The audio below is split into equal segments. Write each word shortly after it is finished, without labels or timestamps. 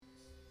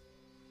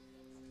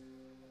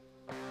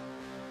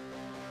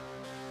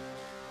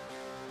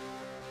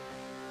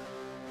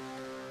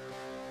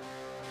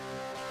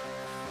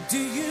Do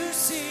you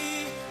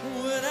see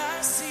what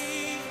I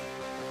see?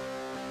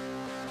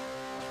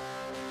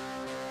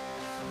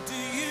 Do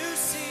you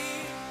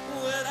see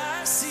what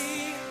I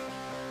see?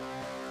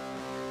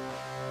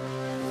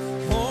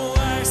 Oh,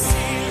 I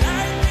see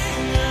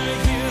lightning, I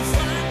hear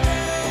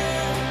thunder.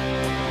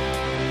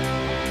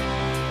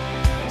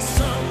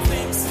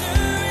 Something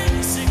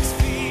stirring 6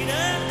 feet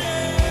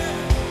under.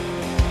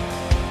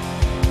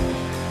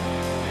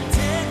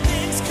 Dead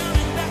things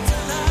coming back to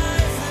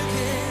life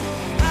again.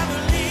 I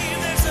believe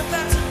there's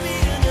about to be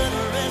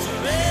another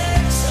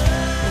resurrection.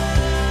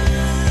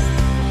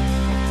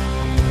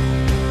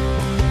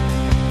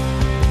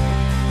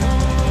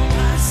 Oh,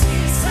 I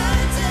see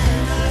signs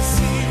and I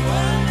see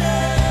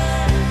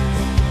wonders.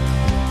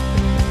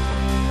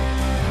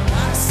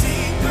 I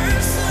see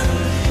bursts of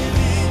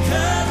living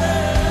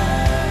color.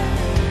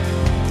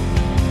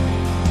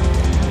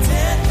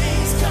 Dead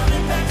things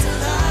coming back to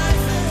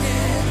life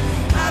again.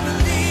 I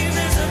believe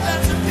there's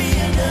about to be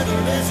another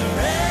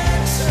resurrection.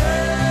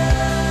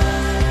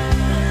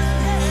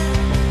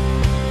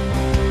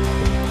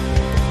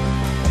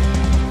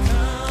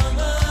 Come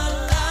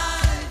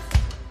alive,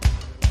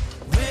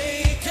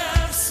 wake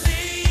up,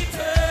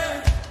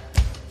 sleeper.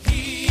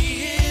 He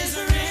is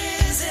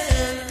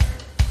risen.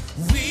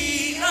 We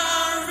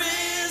are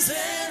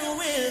risen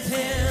with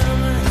him.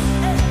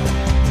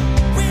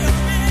 We're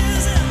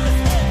risen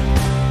with him.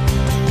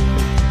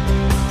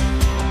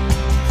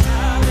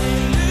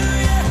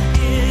 Hallelujah,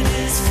 it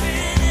is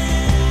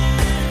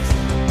finished.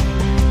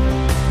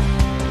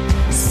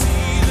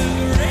 See the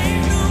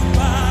grave,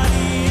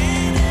 nobody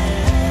in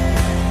it.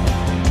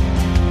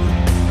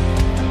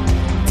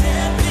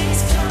 Dead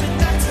things coming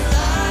back to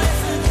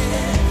life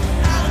again.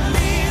 I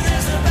believe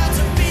there's about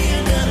to be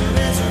another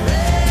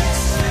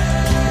resurrection.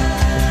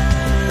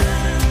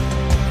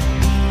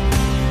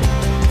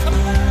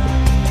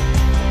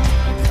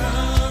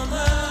 Come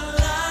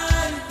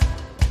alive,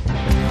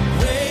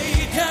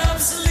 wake up,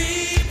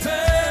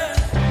 sleeper.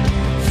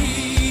 He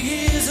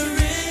is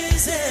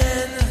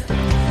risen.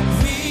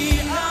 We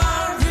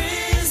are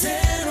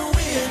risen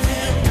with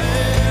him.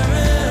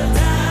 Paradise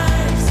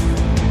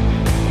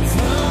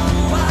from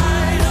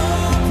wide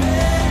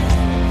open.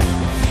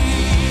 He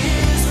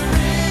is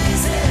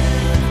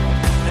risen.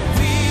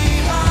 We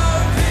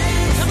are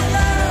risen. Come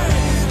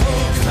alive,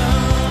 oh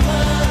come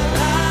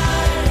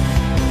alive,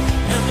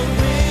 and the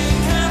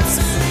wake up,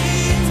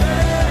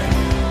 sleeper.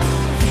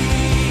 He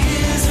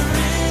is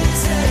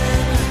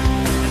risen.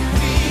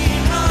 We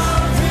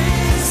are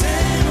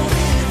risen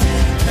with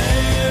him.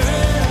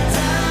 Paradise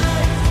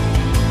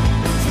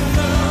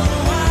from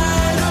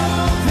wide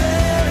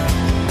open.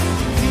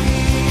 He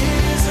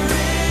is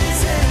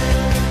risen.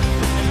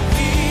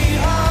 We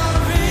are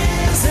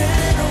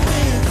risen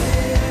with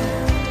him.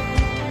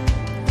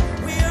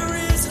 We are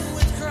risen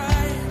with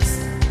Christ.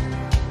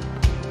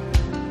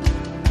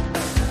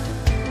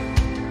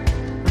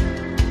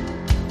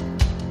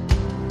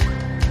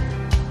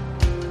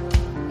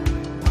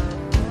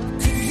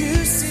 Do you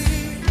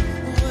see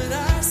what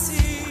I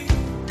see?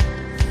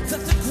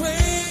 That the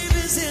grave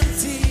is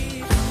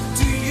empty.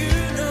 Do you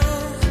know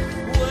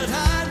what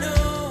I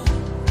know?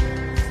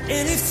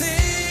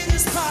 Anything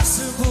is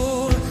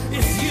possible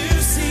if you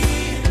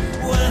see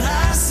what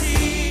I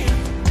see.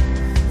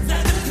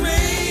 That the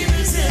grave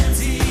is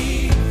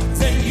empty.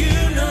 Then you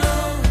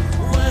know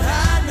what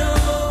I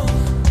know.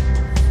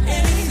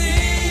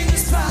 Anything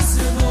is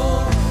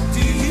possible.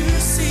 Do you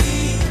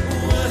see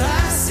what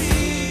I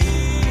see?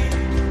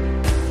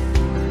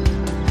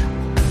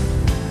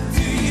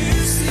 Do you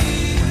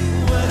see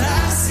what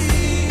I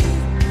see?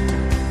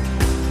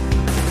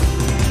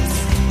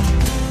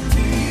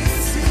 Do you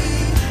see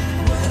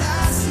what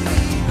I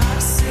see? I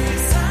see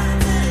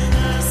signs and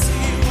I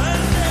see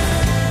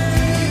wonders.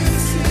 Do you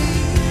see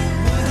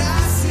what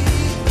I see?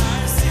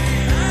 I see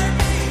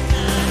lightning,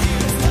 I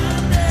hear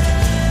thunder.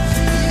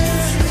 Do you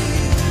see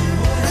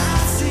what I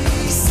see?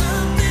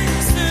 Something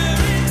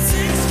stirring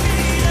 6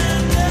 feet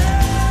under.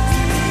 Do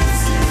you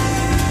see?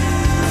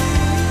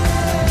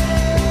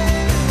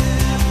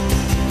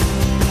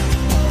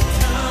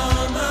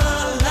 Come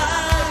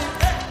alive,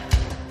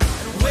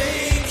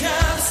 wake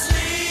up,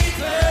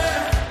 sleeper.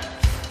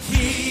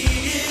 He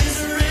is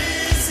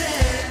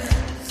risen,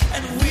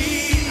 and we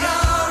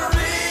are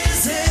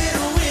risen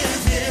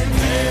with him.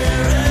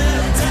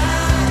 Paradise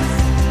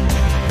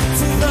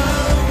from the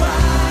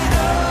wide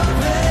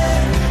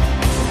open.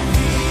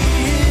 He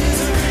is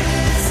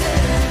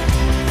risen.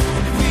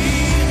 We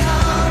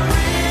are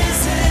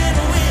risen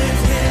with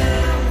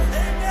him.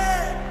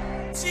 Amen.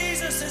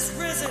 Jesus is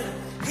risen.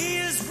 He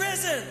is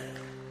risen.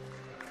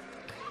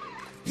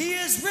 He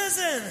is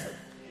risen.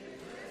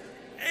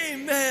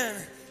 Amen.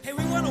 Hey,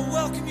 we want to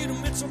welcome you to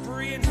Mitchell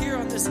Berean here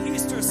on this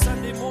Easter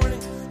Sunday morning.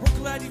 We're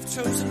glad you've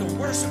chosen to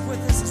worship with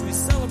us as we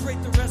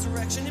celebrate the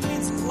resurrection. It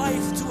means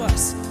life to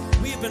us.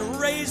 We have been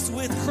raised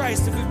with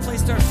Christ and we've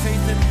placed our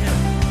faith in him.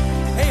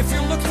 Hey, if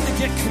you're looking to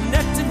get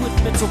connected with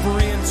Mitchell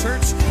Berean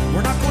Church,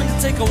 we're not going to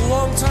take a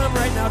long time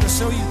right now to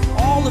show you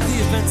all of the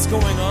events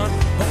going on,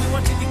 but we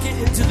want you to get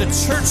into the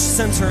Church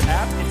Center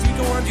app. If you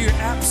go onto your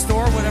app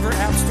store, whatever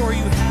app store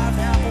you have,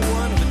 Apple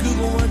one or the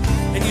Google one,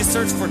 and you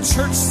search for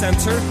Church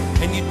Center,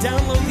 and you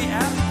download the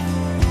app,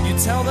 you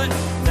tell that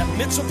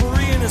Mitchell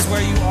Berean is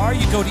where you are,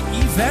 you go to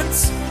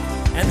events,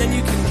 and then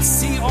you can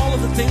see all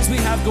of the things we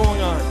have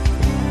going on.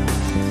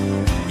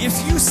 If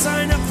you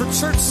sign up for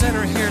Church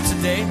Center here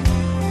today,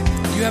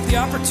 you have the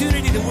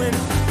opportunity to win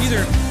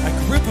either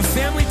a group of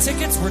family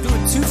tickets. We're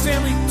doing two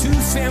family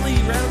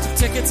rounds of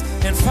tickets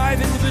and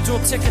 5 individual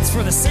tickets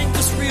for the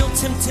Sanctus Real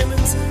Tim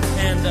Timmons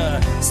and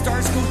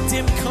Stars Go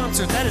Dim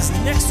concert. That is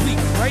next week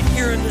right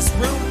here in this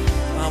room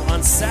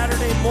on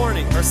Saturday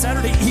morning or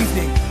Saturday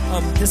evening,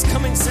 this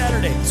coming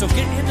Saturday. So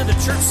get into the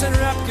Church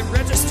Center app, get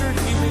registered,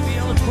 and you may be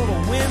eligible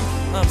to win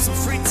some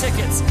free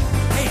tickets.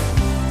 Hey,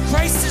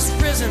 Christ is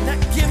risen. That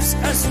gives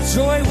us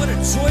joy. What a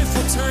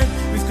joyful time.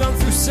 We've gone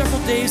through several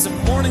days of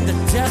mourning the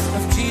death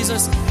of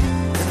Jesus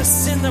and the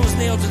sin that was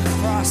nailed to the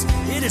cross.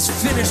 It is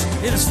finished.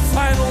 It is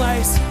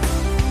finalized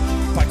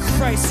by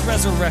Christ's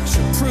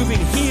resurrection, proving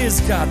He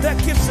is God. That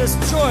gives us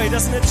joy,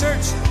 doesn't it,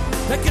 church?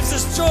 That gives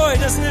us joy,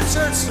 doesn't it,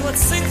 church? So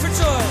let's sing for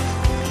joy.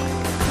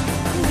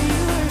 We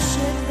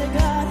worship the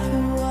God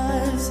who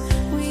was.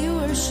 We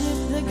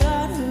worship the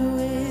God who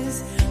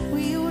is.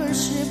 We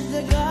worship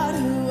the God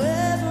who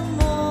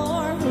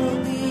evermore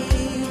will be.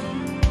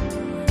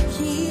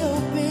 He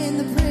opened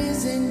the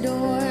prison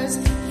doors.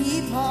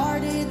 He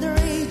parted the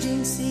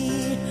raging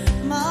sea.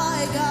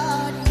 My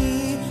God,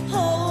 He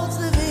holds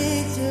the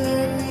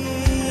victory.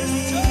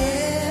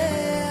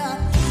 Yeah.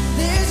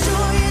 There's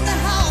joy in the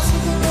house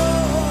of the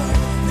Lord.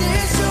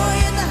 There's joy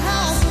in the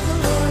house of the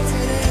Lord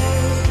today.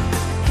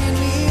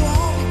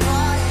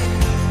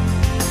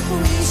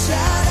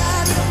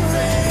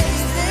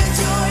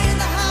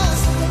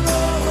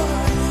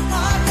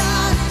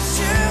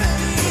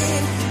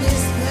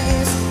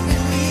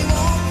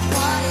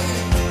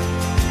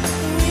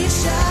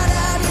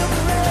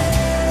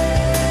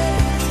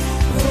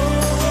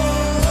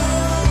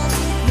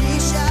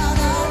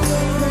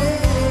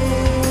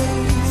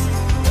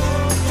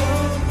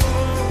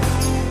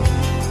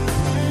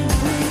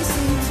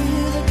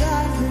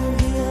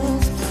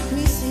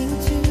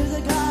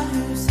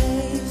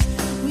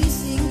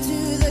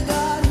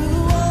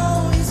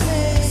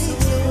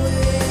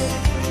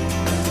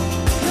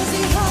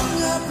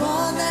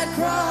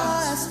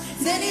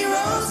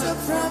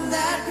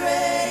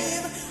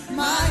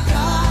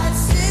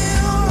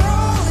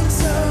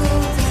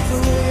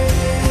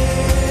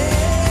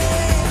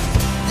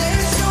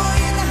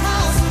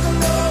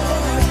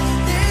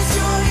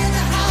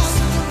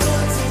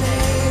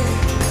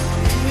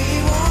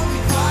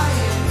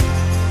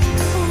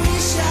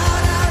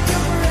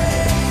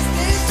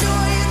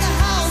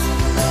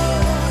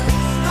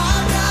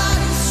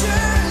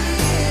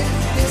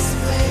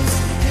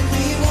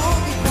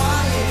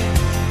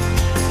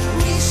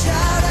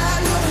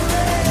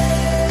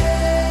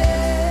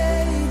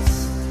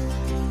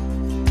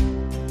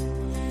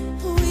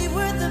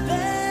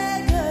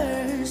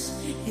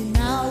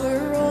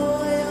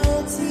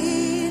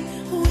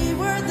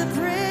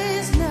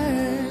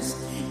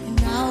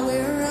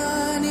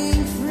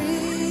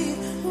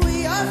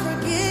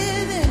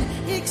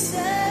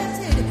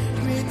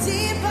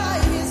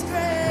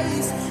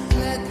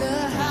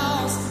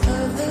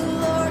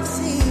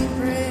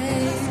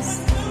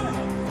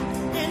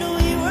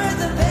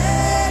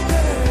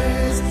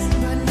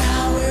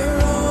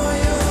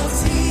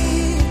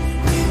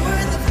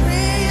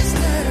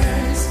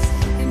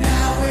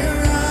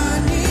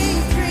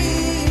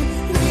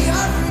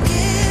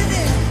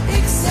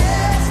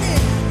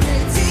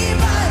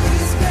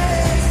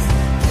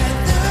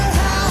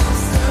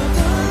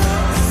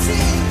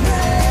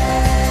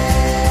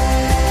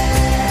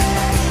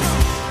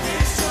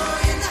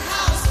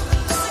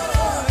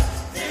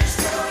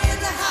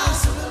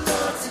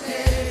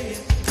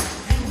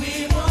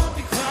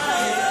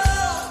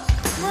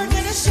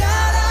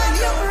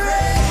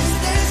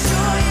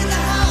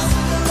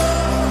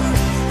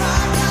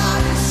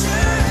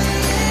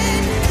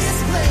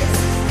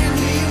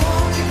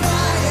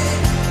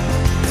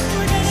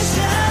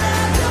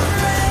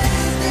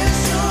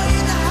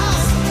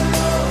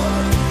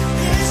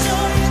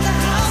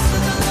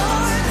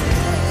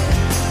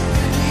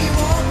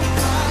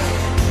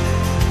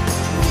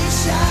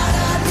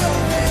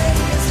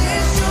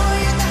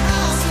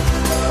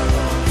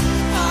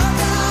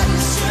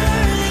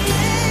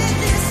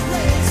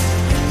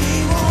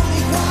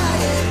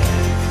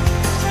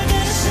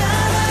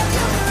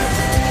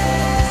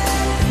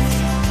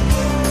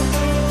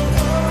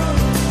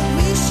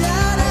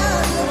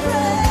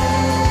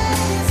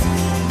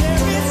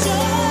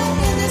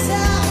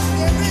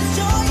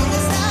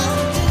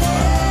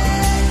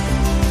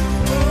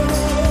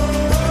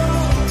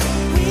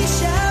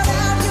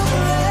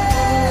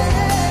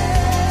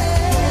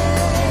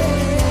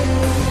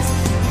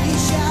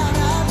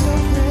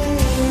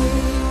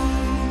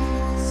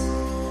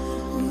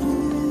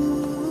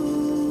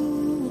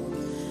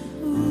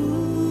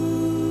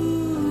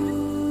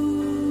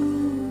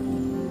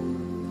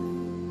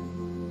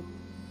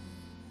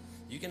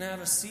 can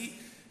have a seat.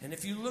 And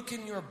if you look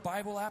in your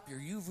Bible app, your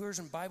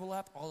YouVersion Bible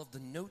app, all of the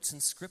notes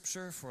and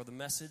scripture for the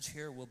message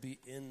here will be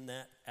in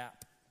that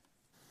app.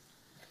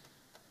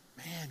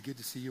 Man, good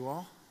to see you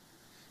all.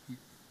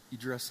 You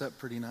dress up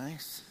pretty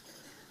nice.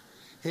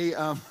 Hey,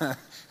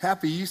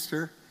 happy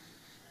Easter.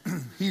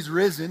 He's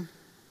risen.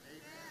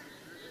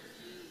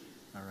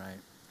 All right.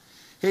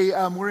 Hey,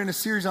 we're in a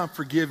series on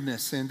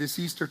forgiveness, and this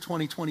Easter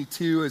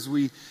 2022, as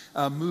we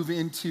move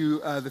into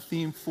the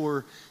theme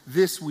for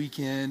this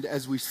weekend,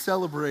 as we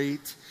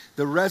celebrate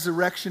the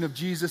resurrection of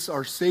Jesus,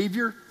 our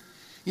Savior.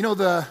 You know,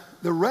 the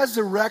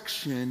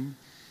resurrection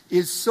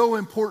is so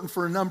important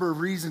for a number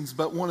of reasons,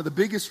 but one of the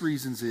biggest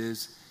reasons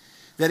is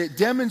that it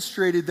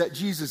demonstrated that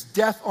Jesus'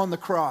 death on the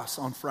cross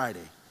on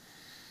Friday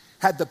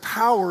had the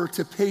power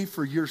to pay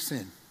for your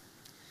sin,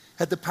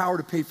 had the power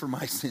to pay for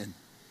my sin.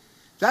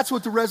 That's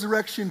what the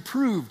resurrection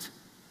proved.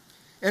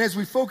 And as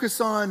we focus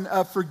on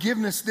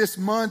forgiveness this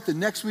month and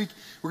next week,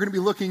 we're going to be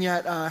looking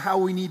at how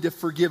we need to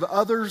forgive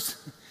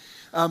others.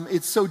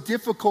 It's so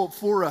difficult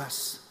for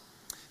us.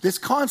 This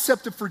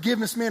concept of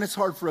forgiveness, man, it's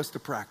hard for us to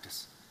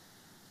practice.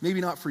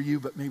 Maybe not for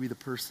you, but maybe the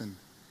person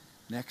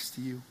next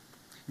to you.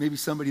 Maybe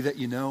somebody that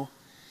you know.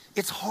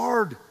 It's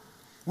hard.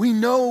 We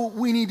know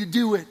we need to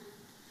do it.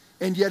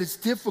 And yet it's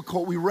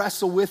difficult. We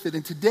wrestle with it.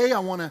 And today I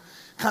want to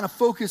kind of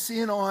focus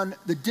in on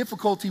the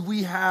difficulty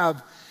we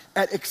have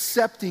at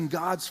accepting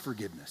God's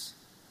forgiveness.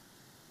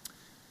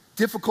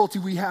 Difficulty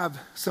we have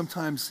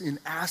sometimes in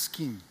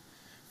asking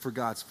for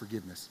God's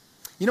forgiveness.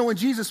 You know, when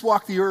Jesus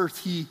walked the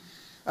earth, he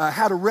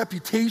had a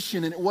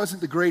reputation, and it wasn't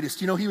the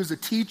greatest. You know, he was a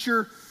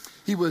teacher.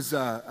 He was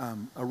a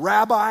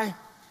rabbi.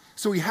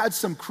 So he had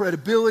some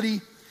credibility.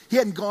 He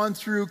hadn't gone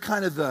through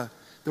kind of the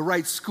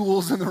right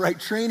schools and the right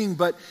training,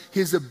 but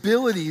his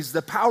abilities,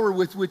 the power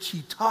with which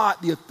he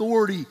taught, the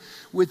authority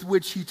with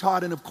which he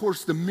taught, and of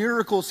course the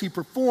miracles he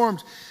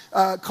performed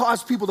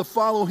caused people to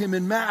follow him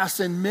en masse,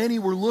 and many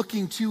were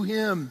looking to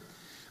him,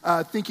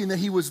 thinking that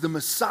he was the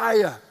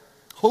Messiah,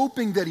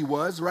 hoping that he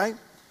was, right?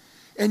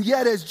 And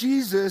yet as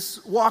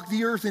Jesus walked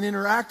the earth and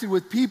interacted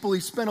with people, he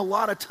spent a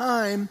lot of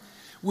time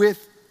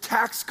with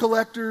tax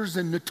collectors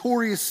and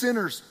notorious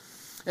sinners.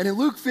 And in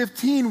Luke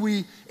 15,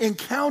 we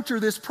encounter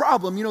this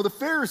problem. You know, the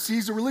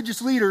Pharisees, the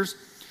religious leaders,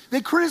 they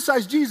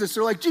criticize Jesus.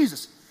 They're like,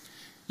 Jesus,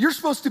 you're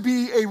supposed to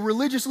be a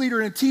religious leader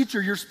and a teacher.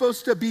 You're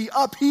supposed to be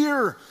up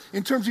here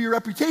in terms of your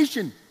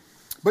reputation.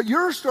 But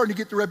you're starting to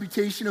get the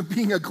reputation of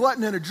being a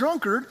glutton and a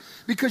drunkard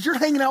because you're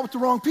hanging out with the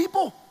wrong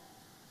people.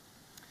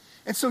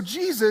 And so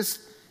Jesus,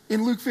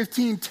 in Luke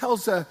 15,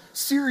 tells a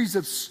series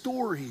of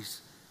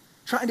stories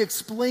trying to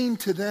explain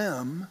to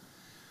them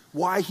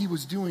why he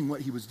was doing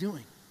what he was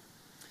doing.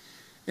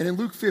 And in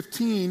Luke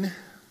 15,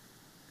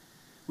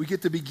 we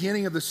get the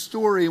beginning of the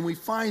story, and we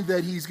find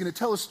that he's going to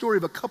tell a story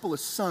of a couple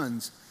of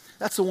sons.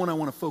 That's the one I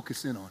want to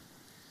focus in on.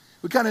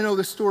 We kind of know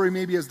this story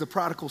maybe as the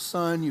prodigal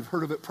son. You've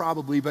heard of it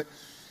probably, but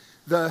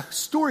the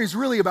story is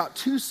really about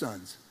two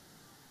sons.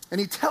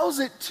 And he tells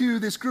it to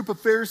this group of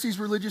Pharisees,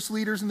 religious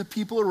leaders, and the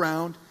people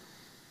around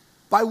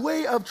by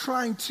way of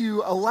trying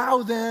to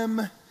allow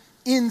them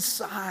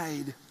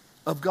inside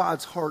of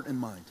God's heart and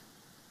mind.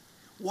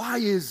 Why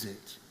is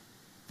it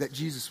that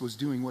Jesus was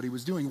doing what he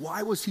was doing?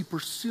 Why was he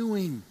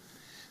pursuing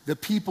the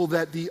people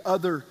that the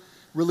other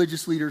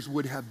religious leaders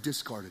would have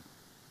discarded?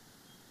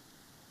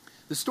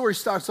 The story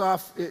starts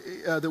off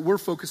that we're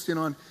focused in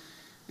on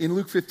in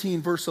Luke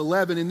 15, verse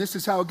 11, and this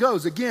is how it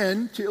goes.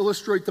 Again, to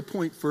illustrate the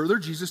point further,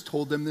 Jesus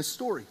told them this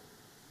story.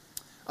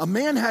 A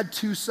man had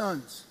two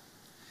sons.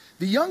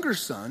 The younger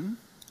son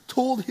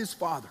told his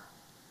father,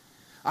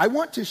 I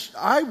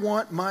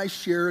want my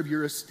share of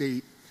your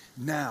estate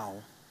now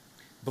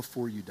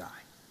before you die.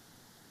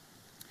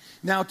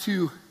 Now,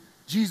 to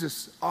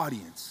Jesus'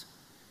 audience,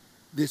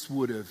 this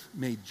would have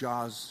made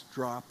jaws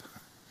drop.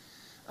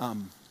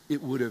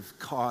 It would have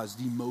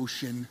caused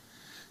emotion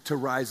to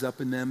rise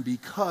up in them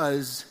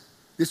because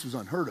this was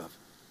unheard of.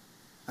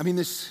 I mean,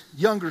 this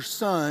younger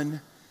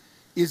son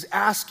is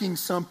asking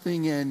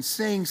something and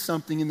saying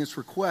something in this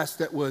request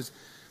that was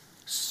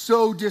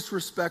so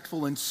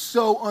disrespectful and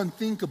so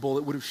unthinkable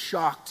it would have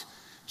shocked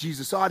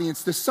Jesus'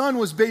 audience. The son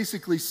was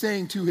basically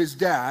saying to his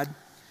dad,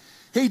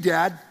 hey,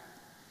 Dad,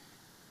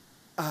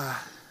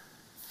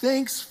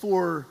 thanks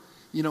for,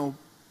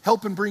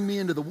 helping bring me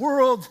into the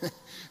world.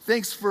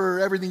 Thanks for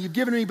everything you've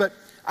given me, but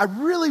I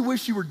really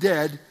wish you were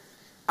dead.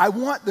 I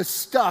want the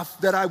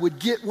stuff that I would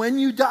get when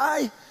you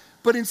die,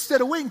 but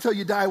instead of waiting until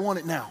you die, I want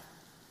it now.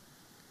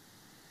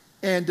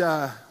 And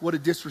what a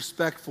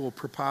disrespectful,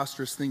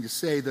 preposterous thing to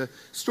say. The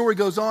story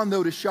goes on,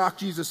 though, to shock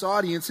Jesus'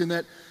 audience in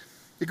that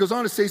it goes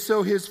on to say,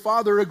 so his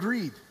father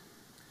agreed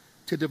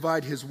to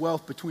divide his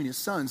wealth between his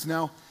sons.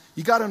 Now,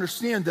 you got to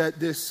understand that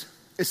this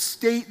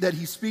estate that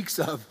he speaks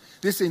of,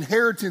 this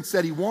inheritance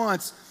that he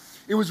wants,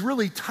 it was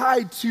really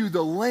tied to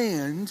the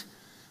land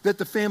that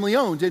the family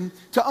owned. And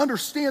to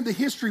understand the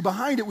history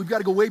behind it, we've got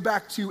to go way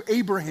back to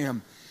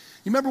Abraham.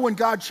 You remember when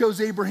God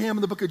chose Abraham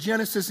in the book of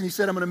Genesis and he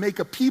said, I'm going to make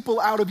a people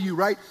out of you,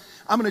 right?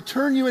 I'm going to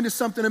turn you into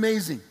something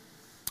amazing.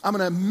 I'm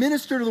going to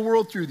minister to the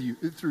world through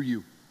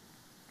you.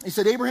 He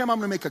said, Abraham, I'm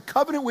going to make a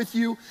covenant with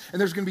you, and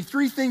there's going to be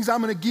 3 things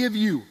I'm going to give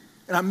you.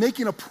 And I'm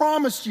making a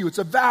promise to you. It's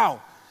a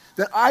vow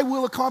that I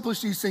will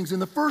accomplish these things.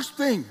 And the first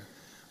thing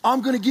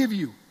I'm going to give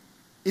you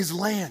is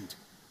land.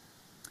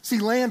 See,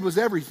 land was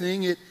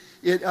everything. It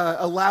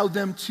allowed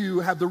them to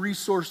have the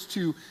resource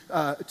to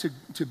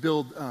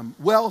build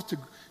wealth,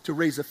 to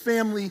raise a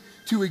family,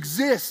 to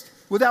exist.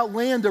 Without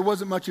land, there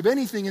wasn't much of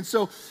anything. And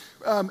so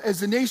as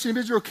the nation of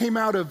Israel came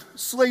out of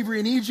slavery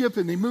in Egypt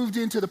and they moved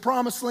into the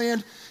promised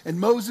land, and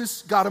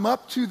Moses got them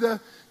up to the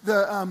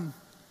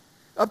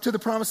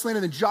promised land,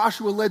 and then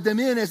Joshua led them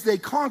in as they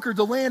conquered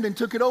the land and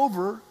took it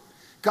over.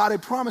 God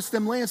had promised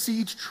them land. See,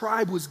 each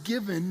tribe was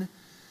given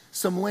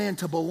some land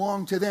to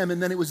belong to them,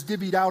 and then it was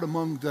divvied out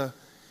among the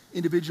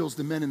individuals,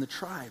 the men in the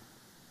tribe,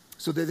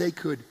 so that they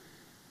could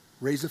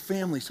raise a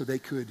family, so they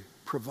could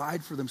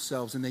provide for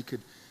themselves, and they could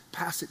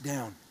pass it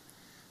down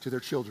to their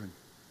children.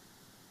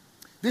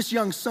 This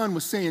young son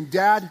was saying,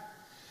 Dad,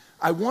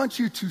 I want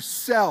you to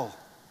sell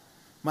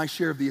my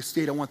share of the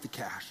estate. I want the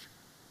cash.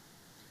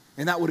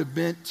 And that would have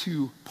meant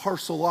to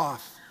parcel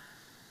off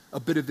a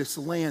bit of this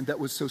land that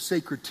was so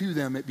sacred to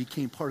them, it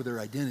became part of their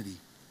identity.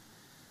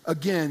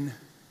 Again,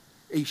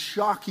 a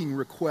shocking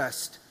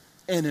request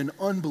and an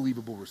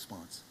unbelievable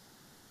response.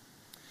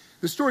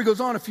 The story goes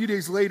on. A few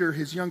days later,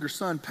 his younger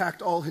son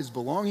packed all his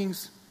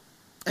belongings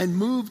and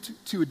moved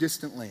to a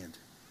distant land.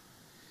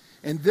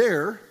 And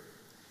there,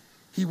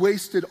 he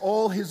wasted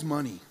all his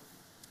money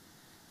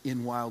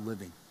in wild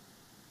living.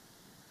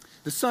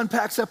 The son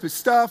packs up his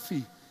stuff.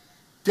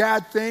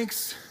 Dad,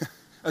 thanks.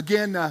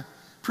 Again,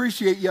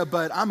 appreciate you,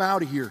 but I'm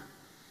out of here.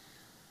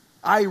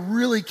 I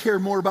really care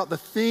more about the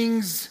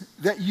things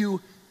that you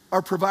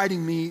are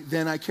providing me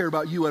than I care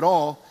about you at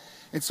all.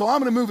 And so I'm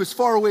going to move as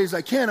far away as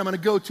I can. I'm going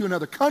to go to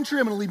another country.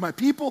 I'm going to leave my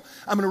people.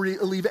 I'm going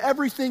to leave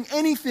everything,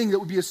 anything that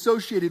would be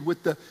associated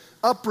with the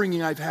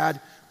upbringing I've had.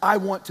 I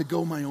want to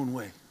go my own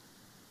way.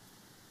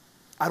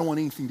 I don't want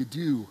anything to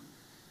do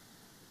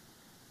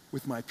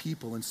with my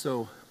people. And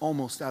so,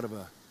 almost out of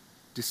a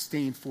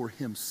disdain for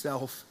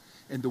himself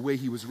and the way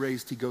he was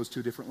raised, he goes to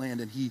a different land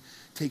and he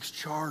takes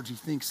charge. He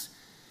thinks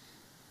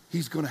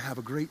he's going to have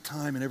a great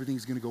time and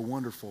everything's going to go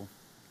wonderful.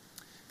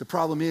 The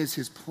problem is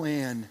his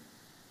plan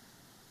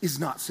is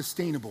not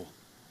sustainable.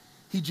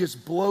 He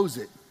just blows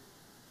it.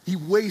 He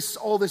wastes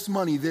all this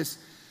money, this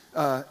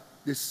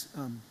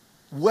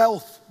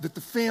wealth that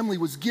the family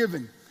was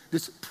given,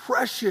 this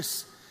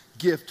precious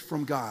gift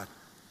from God.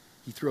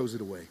 He throws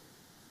it away.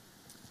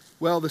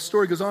 Well, the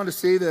story goes on to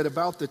say that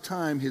about the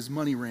time his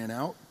money ran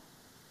out,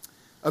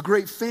 a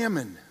great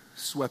famine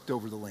swept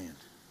over the land,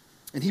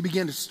 and he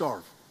began to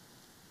starve.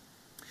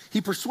 He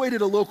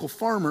persuaded a local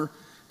farmer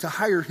to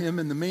hire him,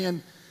 and the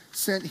man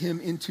sent him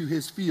into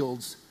his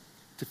fields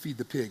to feed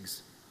the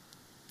pigs.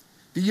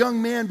 The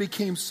young man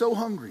became so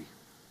hungry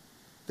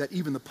that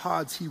even the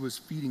pods he was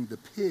feeding the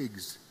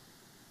pigs,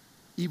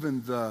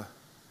 even the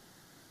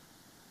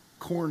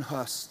corn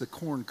husks, the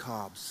corn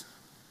cobs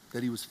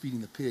that he was feeding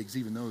the pigs,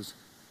 even those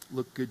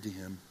looked good to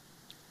him,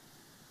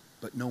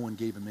 but no one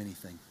gave him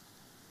anything.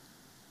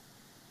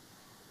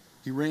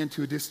 He ran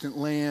to a distant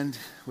land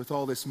with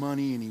all this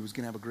money and he was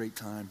going to have a great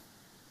time.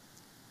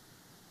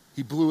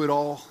 He blew it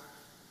all.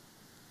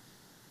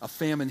 A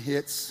famine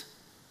hits,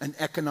 an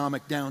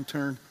economic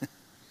downturn,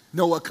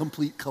 a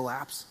complete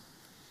collapse.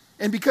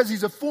 And because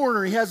he's a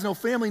foreigner, he has no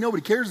family,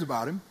 nobody cares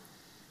about him.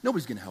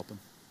 Nobody's going to help him.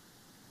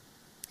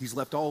 He's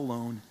left all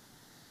alone,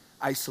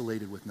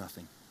 isolated with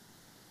nothing.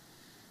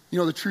 You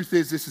know, the truth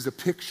is, this is a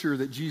picture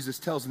that Jesus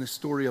tells in this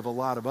story of a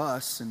lot of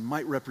us, and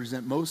might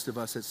represent most of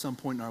us at some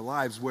point in our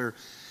lives, where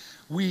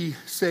we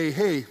say,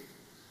 hey,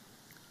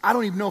 I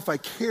don't even know if I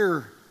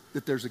care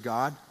that there's a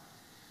God.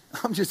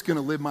 I'm just going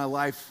to live my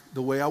life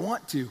the way I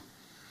want to.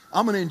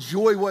 I'm going to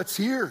enjoy what's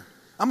here.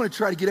 I'm going to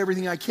try to get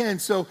everything I can.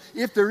 So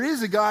if there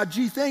is a God,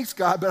 gee, thanks,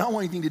 God, but I don't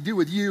want anything to do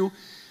with you.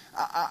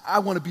 I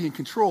want to be in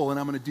control, and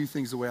I'm going to do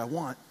things the way I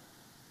want.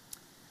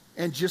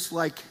 And just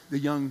like the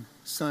young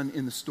son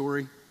in the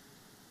story,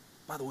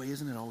 by the way,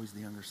 isn't it always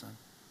the younger son?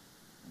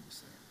 I'm just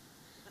saying.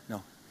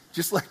 No,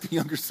 just like the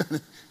younger son.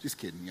 Just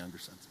kidding, younger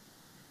sons.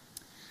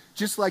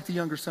 Just like the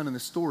younger son in the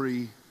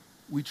story,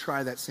 we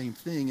try that same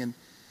thing. And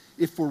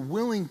if we're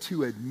willing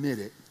to admit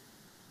it,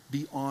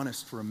 be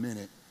honest for a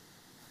minute,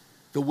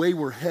 the way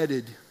we're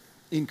headed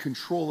in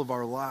control of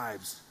our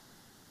lives,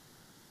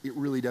 it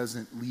really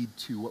doesn't lead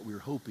to what we were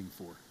hoping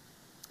for.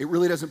 It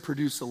really doesn't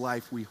produce the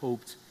life we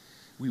hoped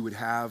we would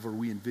have or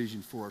we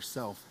envisioned for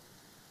ourselves.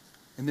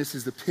 And this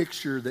is the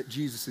picture that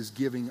Jesus is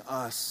giving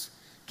us,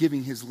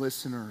 giving his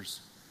listeners,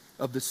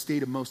 of the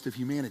state of most of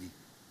humanity.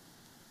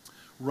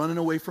 Running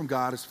away from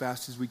God as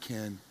fast as we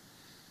can.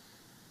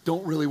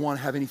 Don't really want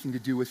to have anything to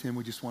do with him.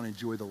 We just want to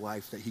enjoy the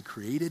life that he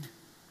created,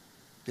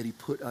 that he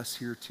put us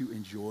here to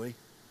enjoy.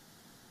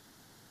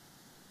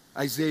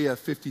 Isaiah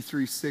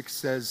 53:6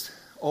 says,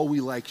 all we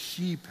like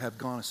sheep have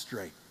gone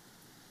astray.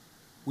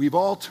 We've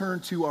all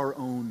turned to our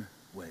own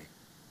way.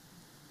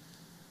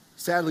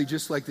 Sadly,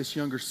 just like this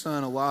younger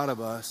son, a lot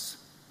of us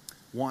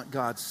want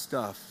God's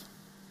stuff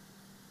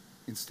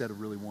instead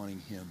of really wanting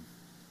him.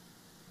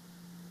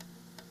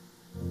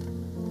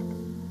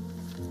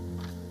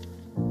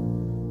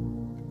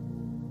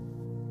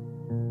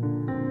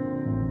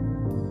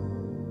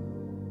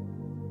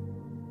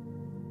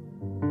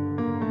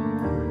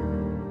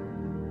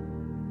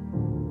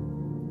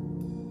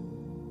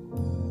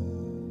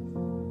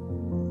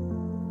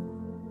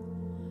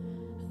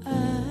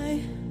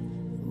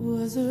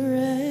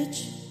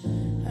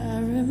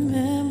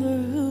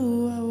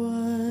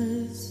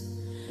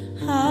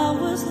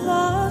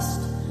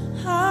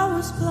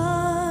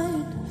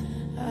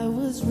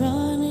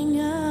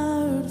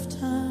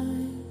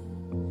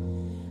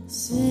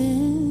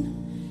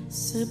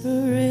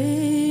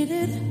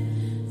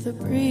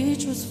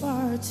 was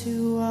far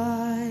too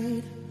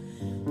wide.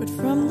 But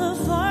from the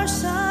far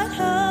side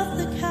of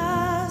the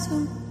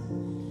chasm,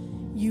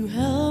 you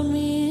held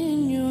me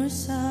in your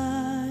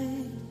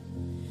sight.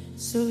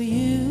 So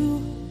you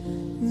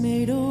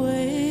made a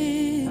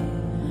way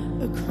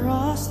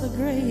across the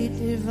great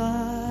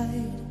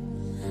divide,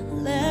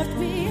 left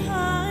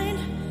behind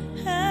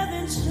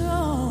heaven's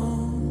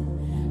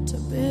throne to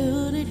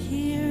build it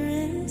here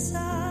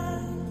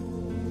inside.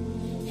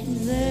 And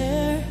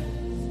there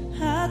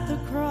at the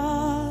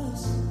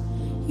cross,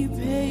 you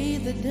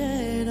paid the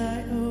debt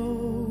I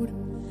owed,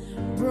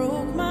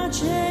 broke my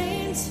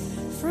chains,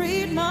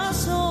 freed my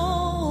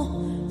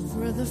soul.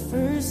 For the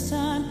first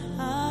time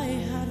I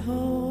had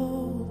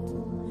hope.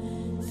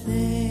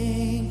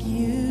 Thank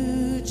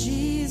you,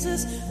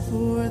 Jesus,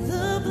 for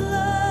the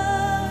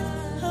blood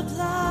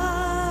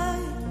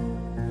applied.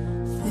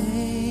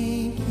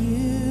 Thank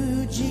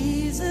you,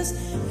 Jesus,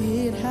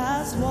 it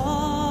has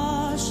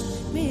washed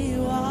me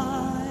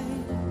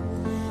white.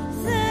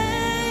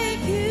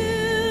 Thank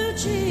you,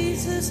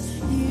 Jesus,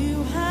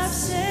 you have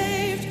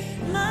saved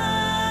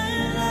my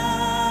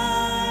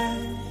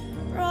life,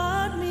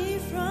 brought me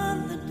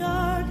from the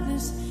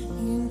darkness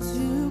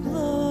into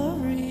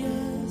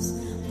glorious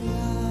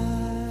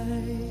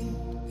light.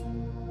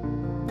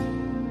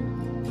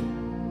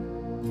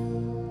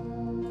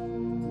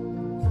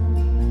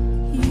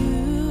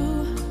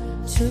 You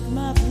took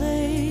my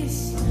place,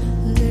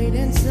 laid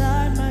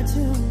inside my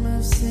tomb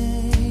of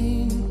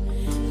sin.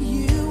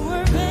 You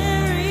were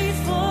buried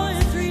for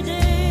 3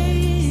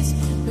 days,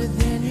 but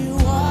then you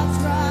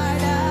walked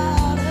right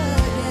out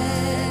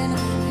again.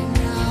 And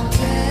now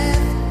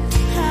death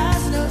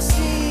has no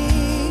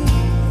sting,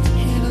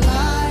 and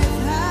life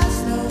has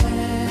no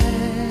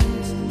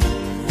end.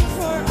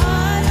 For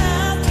I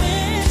have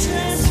been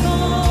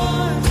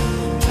transformed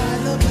by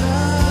the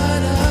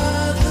blood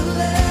of the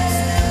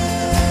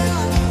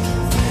Lamb.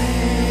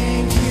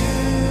 Thank you,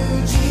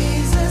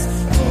 Jesus,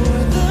 for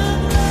the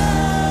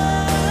blood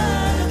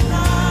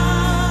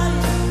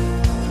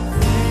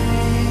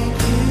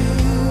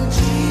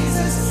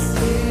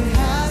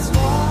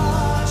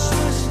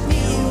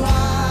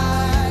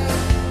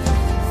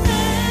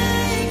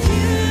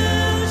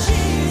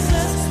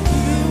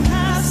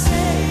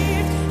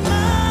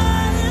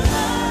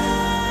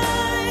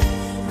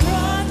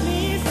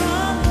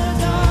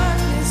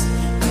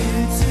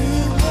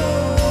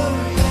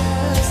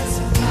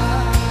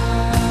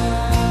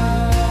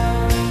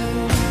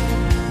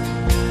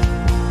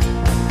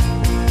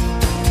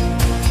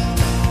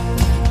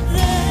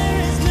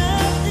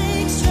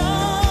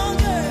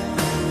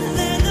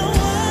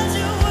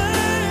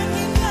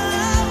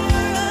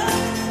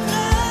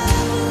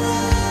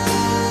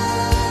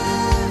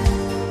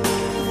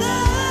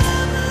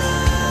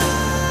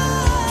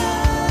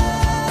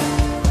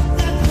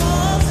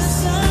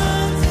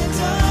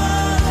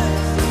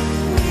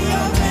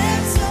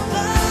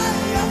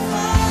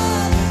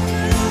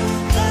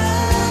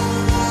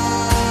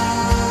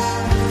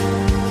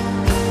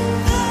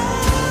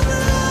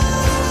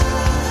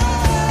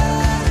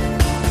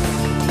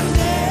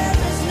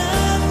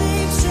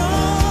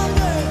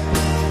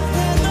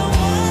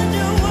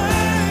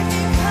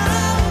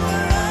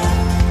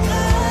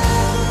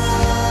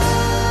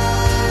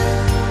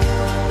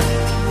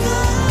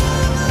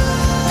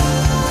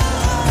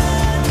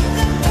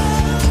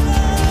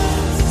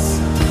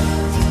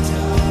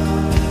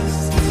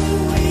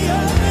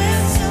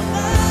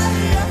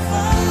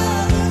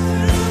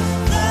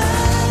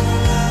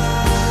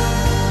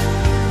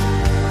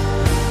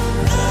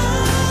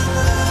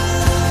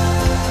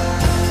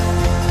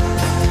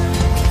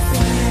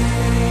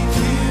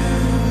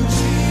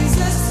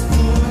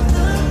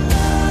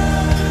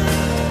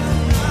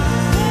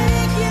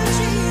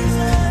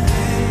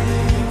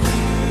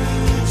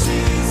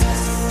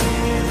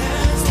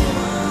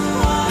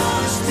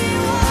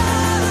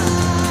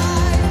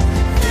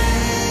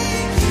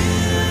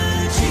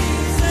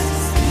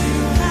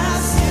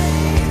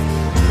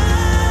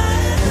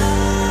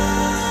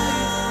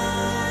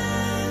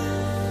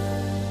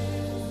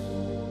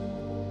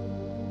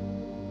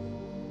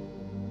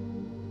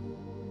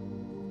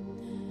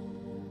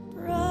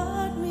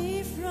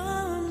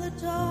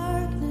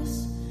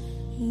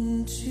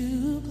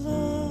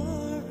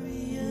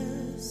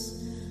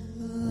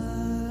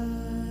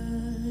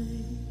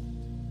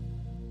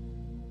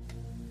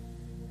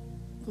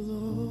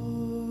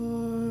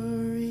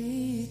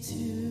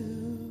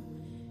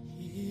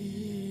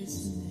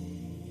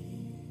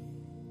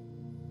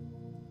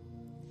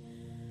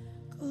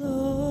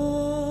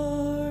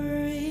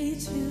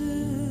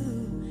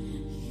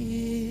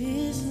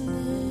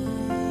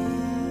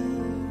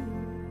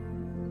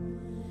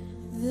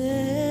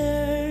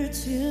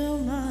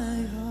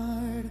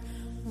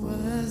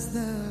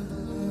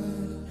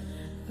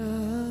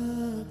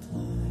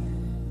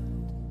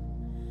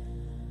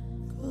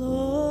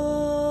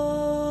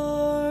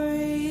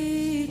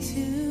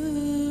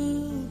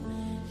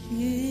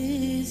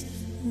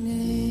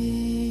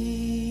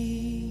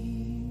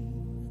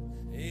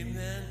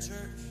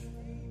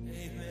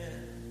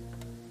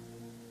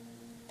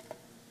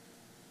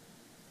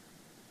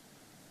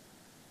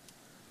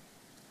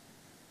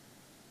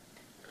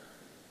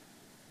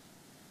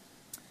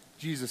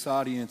Jesus'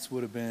 audience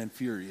would have been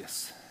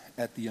furious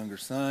at the younger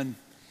son.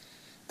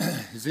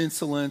 His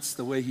insolence,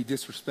 the way he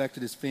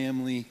disrespected his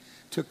family,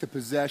 took the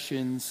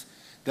possessions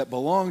that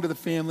belonged to the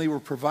family, were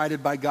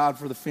provided by God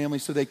for the family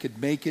so they could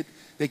make it,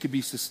 they could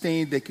be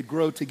sustained, they could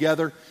grow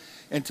together,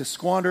 and to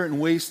squander it and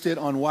waste it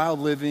on wild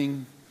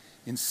living,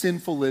 in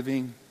sinful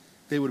living,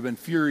 they would have been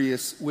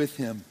furious with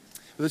him.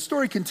 But the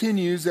story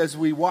continues as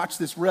we watch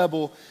this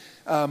rebel.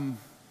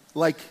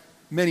 Like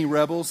many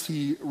rebels,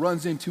 he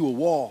runs into a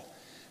wall.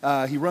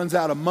 He runs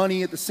out of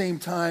money at the same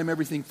time.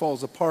 Everything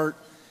falls apart.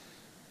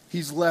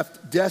 He's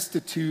left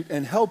destitute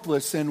and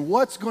helpless. And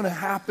what's going to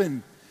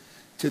happen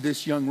to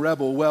this young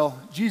rebel? Well,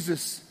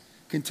 Jesus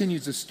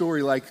continues the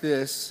story like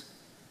this.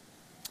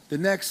 The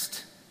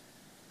next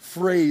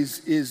phrase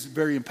is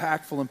very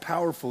impactful and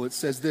powerful. It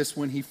says this: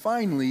 when he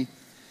finally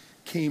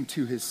came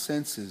to his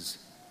senses.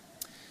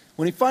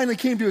 When he finally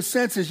came to his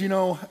senses,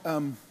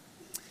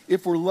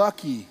 if we're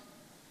lucky,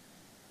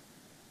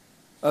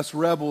 us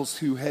rebels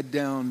who head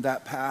down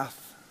that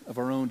path of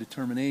our own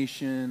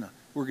determination,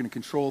 we're going to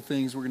control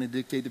things, we're going to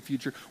dictate the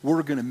future,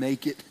 we're going to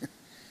make it.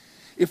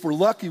 If we're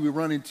lucky, we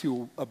run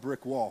into a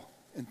brick wall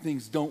and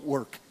things don't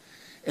work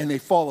and they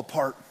fall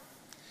apart.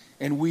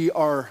 And we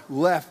are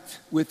left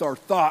with our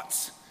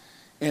thoughts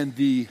and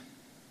the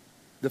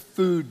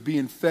food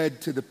being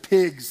fed to the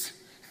pigs.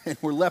 And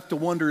we're left to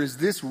wonder, is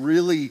this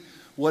really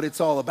what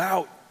it's all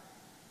about?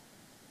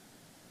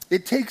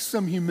 It takes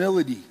some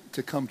humility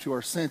to come to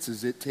our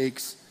senses. It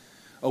takes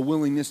a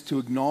willingness to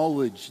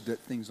acknowledge that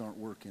things aren't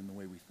working the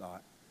way we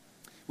thought.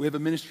 We have a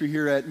ministry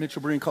here at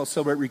Mitchell Berean called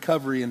Celebrate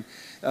Recovery, and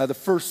the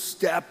first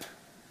step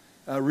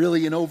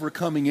really in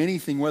overcoming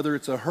anything, whether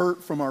it's a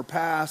hurt from our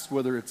past,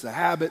 whether it's a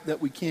habit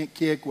that we can't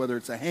kick, whether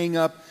it's a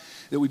hang-up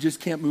that we just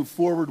can't move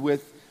forward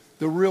with,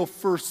 the real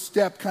first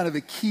step, kind of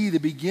the key, the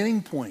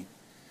beginning point,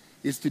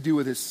 is to do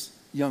what this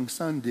young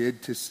son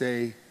did, to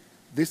say,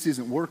 this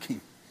isn't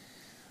working.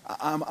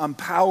 I'm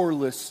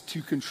powerless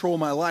to control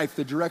my life.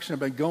 The direction I've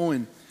been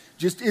going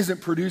just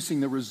isn't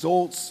producing the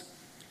results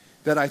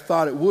that I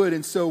thought it would.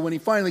 And so when he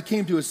finally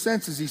came to his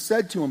senses, he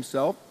said to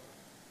himself,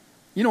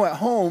 at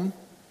home,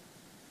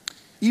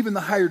 even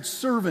the hired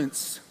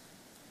servants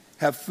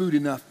have food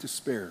enough to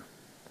spare.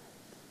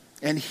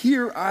 And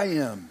here I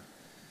am,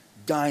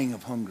 dying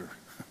of hunger.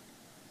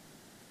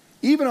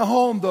 Even at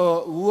home, the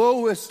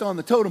lowest on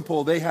the totem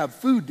pole, they have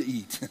food to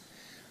eat.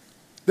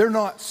 They're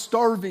not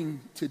starving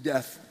to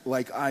death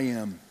like I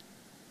am.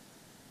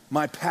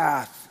 My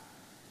path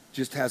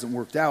just hasn't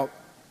worked out.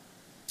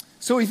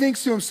 So he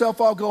thinks to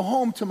himself, I'll go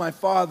home to my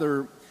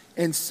father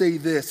and say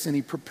this. And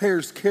he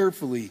prepares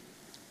carefully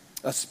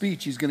a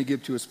speech he's going to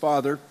give to his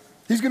father.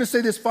 He's going to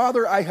say this: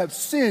 Father, I have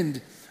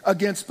sinned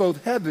against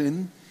both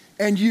heaven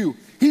and you.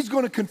 He's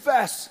going to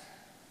confess.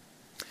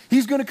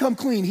 He's going to come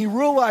clean. He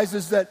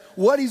realizes that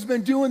what he's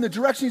been doing, the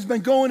direction he's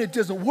been going, it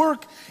doesn't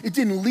work. It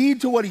didn't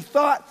lead to what he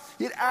thought.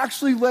 It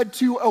actually led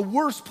to a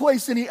worse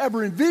place than he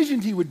ever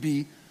envisioned he would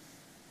be.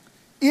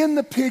 In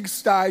the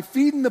pigsty,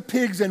 feeding the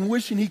pigs and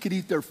wishing he could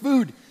eat their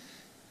food.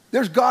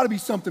 There's got to be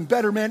something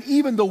better, man.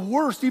 Even the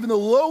worst, even the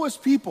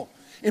lowest people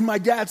in my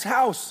dad's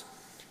house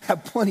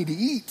have plenty to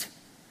eat.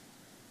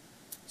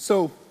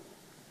 So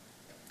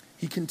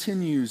he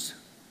continues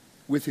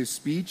with his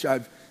speech.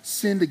 I've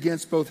sinned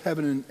against both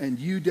heaven and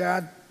you,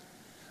 Dad.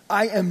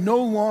 I am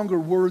no longer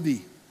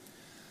worthy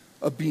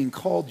of being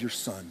called your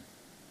son.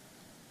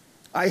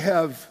 I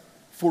have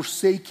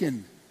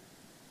forsaken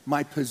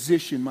my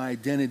position, my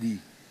identity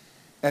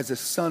as a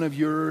son of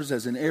yours,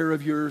 as an heir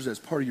of yours, as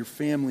part of your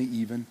family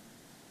even.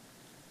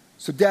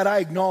 So, Dad, I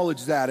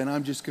acknowledge that, and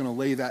I'm just going to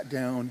lay that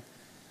down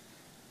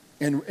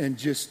and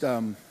just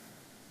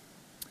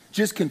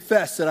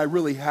confess that I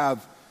really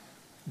have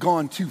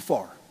gone too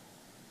far.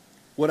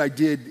 What I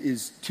did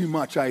is too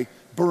much. I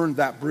burned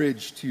that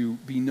bridge to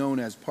be known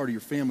as part of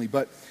your family.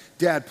 But,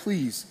 Dad,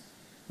 please,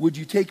 would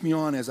you take me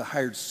on as a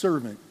hired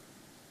servant?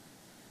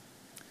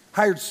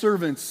 Hired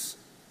servants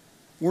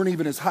weren't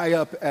even as high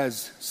up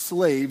as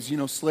slaves.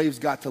 Slaves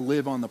got to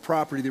live on the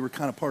property. They were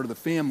kind of part of the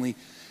family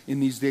in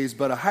these days.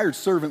 But a hired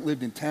servant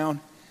lived in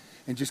town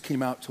and just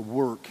came out to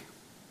work.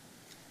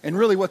 And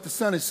really what the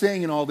son is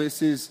saying in all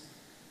this is,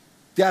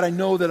 Dad, I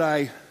know that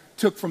I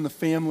took from the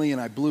family and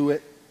I blew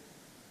it.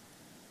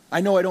 I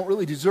know I don't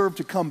really deserve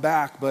to come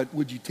back, but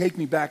would you take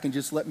me back and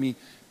just let me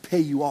pay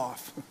you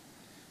off?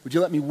 Would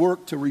you let me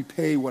work to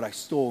repay what I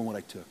stole and what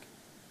I took?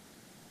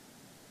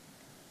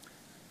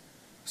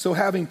 So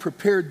having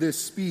prepared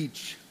this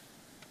speech,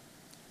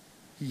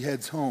 he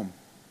heads home.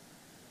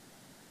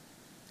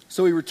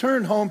 So he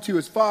returned home to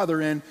his father,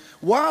 and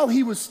while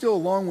he was still a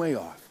long way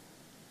off,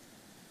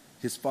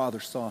 his father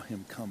saw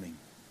him coming.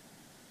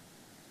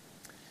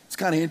 It's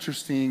kind of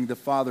interesting, the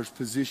father's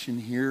position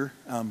here.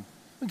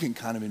 We can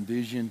kind of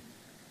envision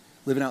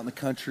living out in the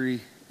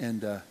country,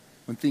 and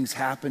when things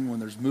happen, when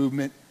there's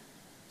movement,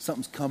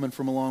 something's coming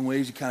from a long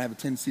ways, you kind of have a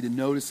tendency to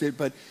notice it.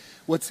 But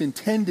what's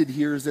intended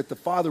here is that the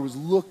father was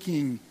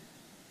looking,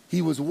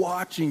 he was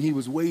watching, he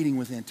was waiting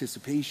with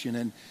anticipation.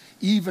 And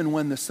even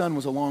when the son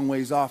was a long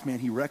ways off, man,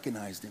 he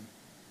recognized him.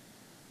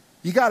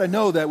 You got to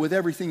know that with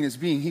everything in his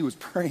being, he was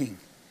praying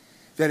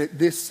that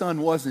this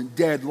son wasn't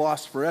dead,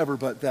 lost forever,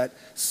 but that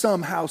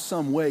somehow,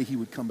 some way he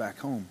would come back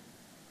home.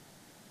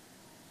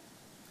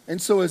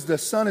 And so as the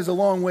son is a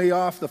long way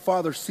off, the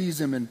father sees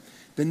him, and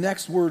the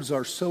next words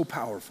are so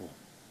powerful,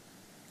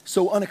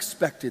 so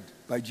unexpected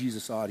by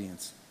Jesus'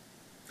 audience.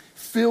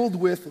 Filled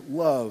with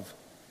love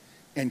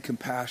and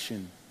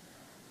compassion,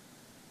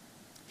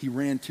 he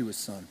ran to his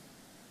son.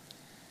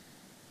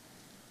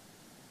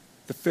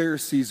 The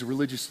Pharisees, the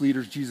religious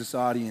leaders, Jesus'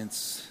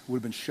 audience would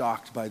have been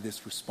shocked by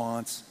this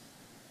response.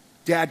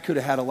 Dad could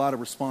have had a lot of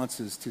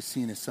responses to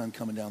seeing his son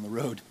coming down the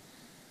road.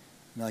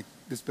 And like,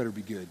 this better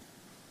be good.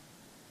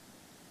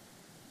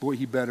 Boy,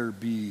 he better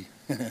be,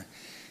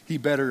 he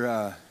better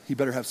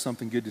have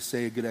something good to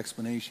say, a good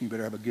explanation. He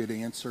better have a good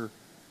answer.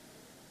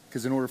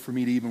 Because in order for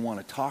me to even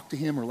want to talk to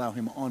him or allow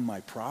him on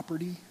my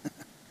property, I'm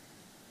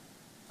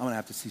going to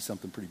have to see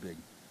something pretty big.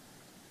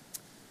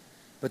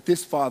 But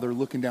this father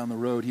looking down the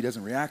road, he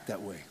doesn't react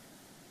that way.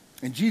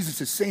 And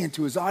Jesus is saying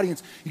to his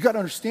audience, you got to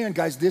understand,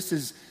 guys, this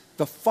is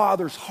the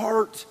Father's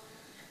heart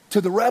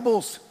to the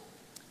rebels,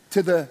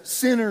 to the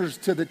sinners,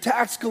 to the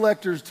tax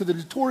collectors, to the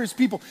notorious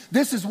people.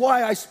 This is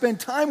why I spend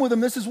time with them.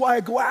 This is why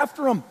I go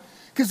after them,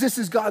 because this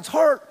is God's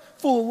heart,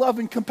 full of love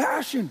and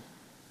compassion.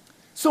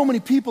 So many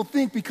people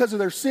think because of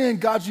their sin,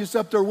 God's just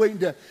up there waiting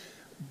to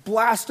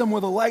blast them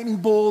with a lightning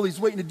bolt. He's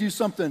waiting to do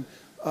something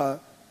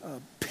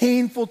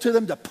painful to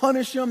them, to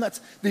punish them. That's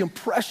the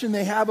impression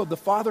they have of the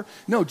Father.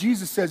 No,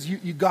 Jesus says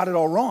you got it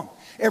all wrong.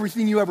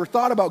 Everything you ever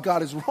thought about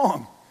God is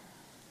wrong.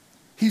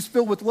 He's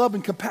filled with love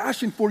and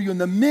compassion for you. And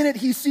the minute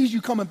he sees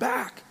you coming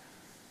back,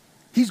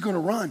 he's going to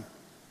run.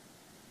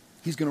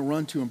 He's going to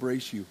run to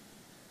embrace you.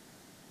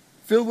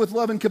 Filled with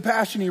love and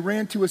compassion, he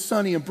ran to his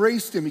son. He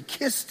embraced him. He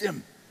kissed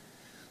him.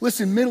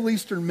 Listen, Middle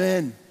Eastern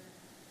men,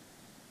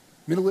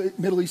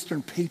 Middle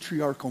Eastern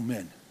patriarchal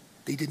men,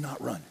 they did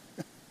not run.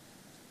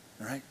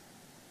 All right?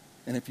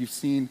 And if you've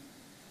seen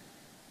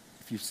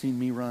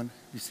me run,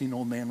 you've seen an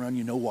old man run,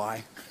 you know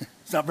why.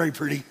 It's not very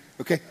pretty,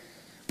 okay?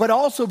 But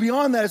also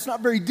beyond that, it's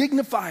not very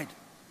dignified.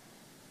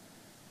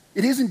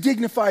 It isn't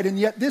dignified, and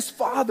yet this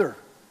father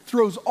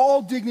throws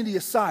all dignity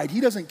aside. He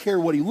doesn't care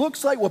what he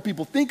looks like, what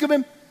people think of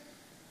him.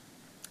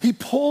 He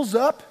pulls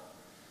up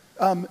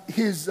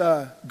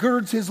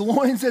girds his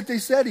loins, that they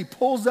said. He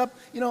pulls up,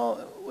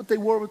 what they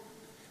wore.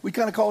 We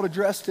kind of call it a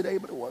dress today,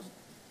 but it wasn't.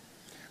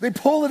 They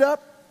pull it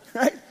up,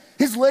 right?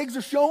 His legs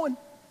are showing.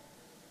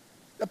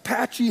 The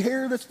patchy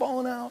hair that's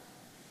falling out.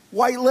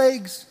 White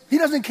legs. He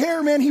doesn't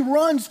care, man. He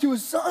runs to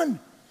his son.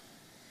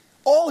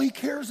 All he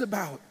cares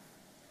about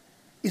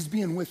is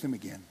being with him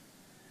again.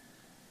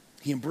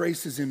 He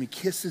embraces him. He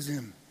kisses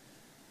him.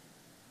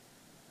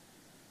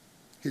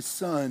 His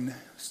son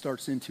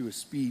starts into a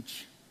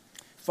speech.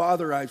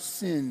 Father, I've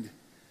sinned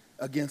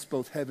against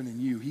both heaven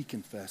and you, he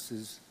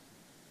confesses.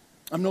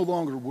 I'm no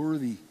longer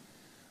worthy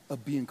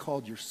of being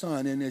called your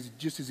son. And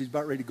just as he's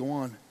about ready to go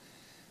on,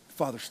 the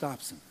father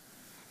stops him.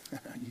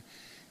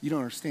 You don't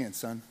understand,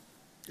 son.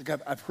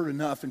 I've heard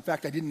enough. In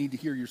fact, I didn't need to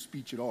hear your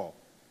speech at all.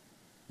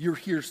 You're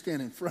here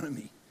standing in front of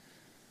me.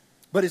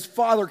 But his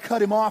father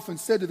cut him off and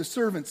said to the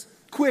servants,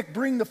 quick,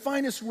 bring the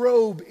finest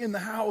robe in the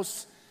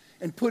house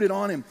and put it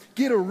on him.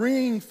 Get a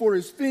ring for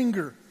his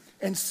finger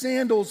and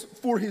sandals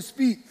for his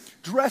feet.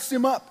 Dress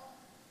him up.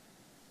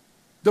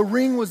 The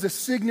ring was a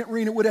signet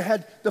ring. It would have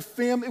had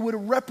it would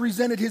have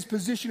represented his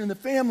position in the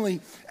family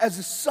as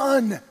a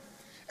son,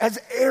 as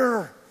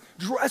heir.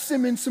 Dress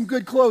him in some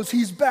good clothes.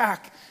 He's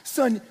back.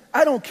 Son,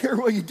 I don't care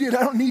what you did.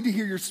 I don't need to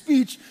hear your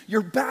speech.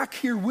 You're back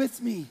here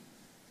with me.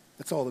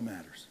 That's all that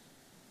matters.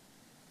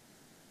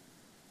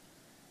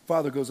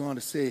 Father goes on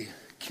to say,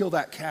 kill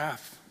that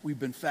calf we've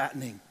been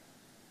fattening.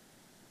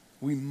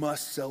 We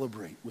must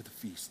celebrate with a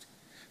feast.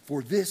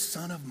 For this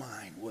son of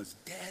mine was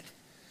dead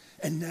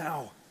and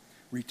now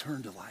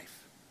returned to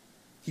life.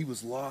 He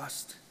was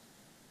lost,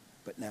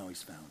 but now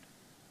he's found.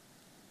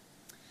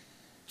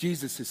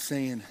 Jesus is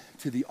saying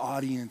to the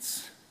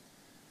audience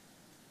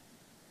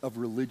of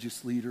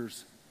religious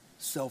leaders,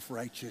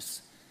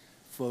 self-righteous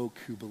folk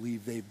who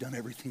believe they've done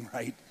everything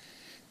right,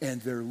 and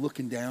they're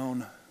looking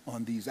down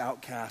on these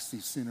outcasts,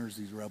 these sinners,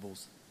 these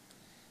rebels,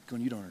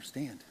 going, you don't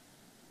understand.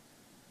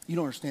 You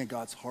don't understand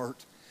God's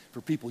heart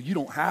for people. You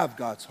don't have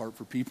God's heart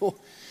for people,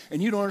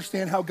 and you don't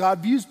understand how God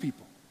views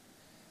people.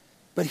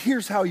 But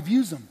here's how he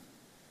views them.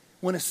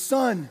 When a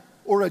son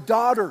or a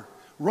daughter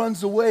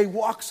runs away,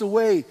 walks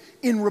away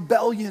in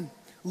rebellion,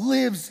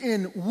 lives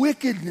in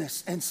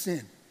wickedness and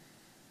sin,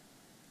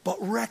 but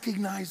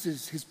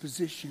recognizes his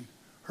position,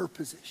 her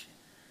position,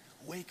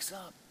 wakes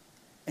up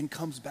and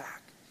comes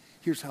back.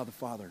 Here's how the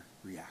father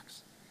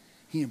reacts.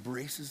 He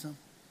embraces them.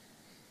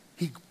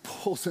 He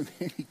pulls them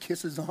in. He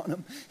kisses on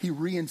them. He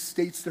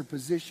reinstates their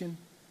position.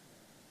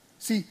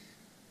 See,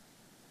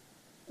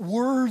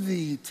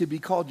 worthy to be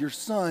called your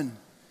son,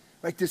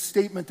 like this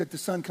statement that the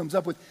son comes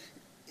up with,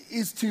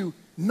 is to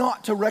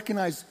not to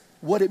recognize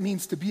what it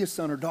means to be a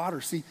son or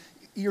daughter. See,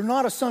 you're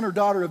not a son or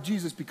daughter of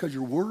Jesus because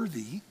you're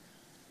worthy.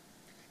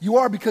 You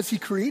are because he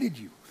created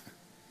you.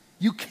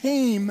 You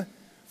came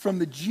from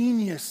the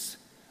genius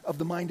of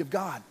the mind of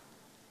God.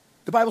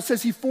 The Bible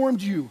says he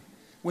formed you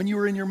when you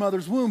were in your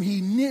mother's womb.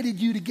 He knitted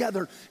you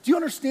together. Do you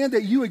understand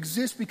that you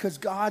exist because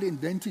God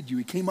invented you?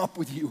 He came up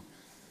with you.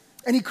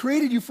 And he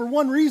created you for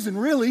one reason,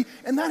 really,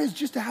 and that is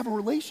just to have a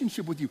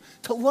relationship with you,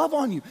 to love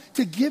on you,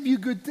 to give you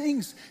good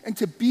things, and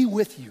to be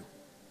with you.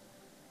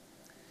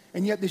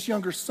 And yet this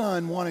younger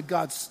son wanted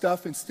God's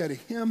stuff instead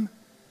of him.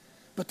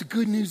 But the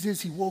good news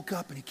is he woke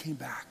up and he came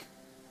back.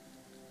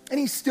 And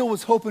he still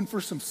was hoping for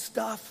some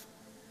stuff.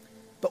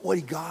 But what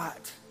he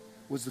got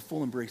was the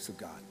full embrace of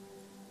God.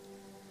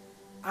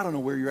 I don't know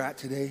where you're at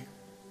today.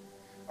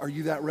 Are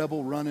you that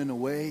rebel running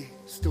away,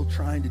 still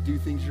trying to do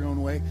things your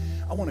own way?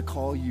 I want to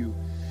call you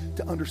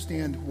to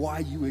understand why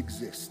you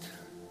exist.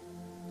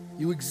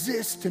 You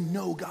exist to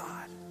know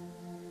God,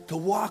 to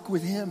walk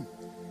with him.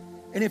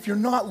 And if you're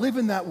not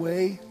living that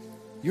way,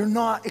 you're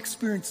not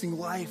experiencing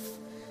life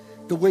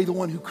the way the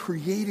one who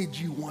created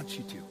you wants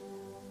you to.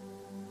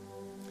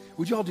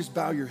 Would you all just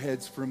bow your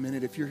heads for a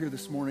minute if you're here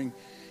this morning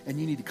and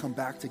you need to come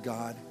back to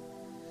God?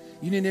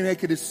 You need to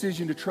make a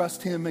decision to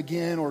trust him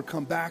again or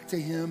come back to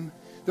him.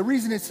 The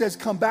reason it says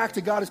come back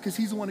to God is because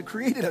he's the one who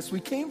created us. We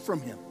came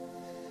from him.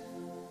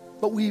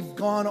 But we've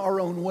gone our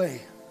own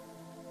way.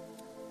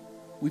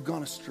 We've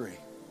gone astray.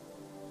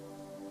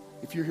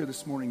 If you're here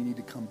this morning and you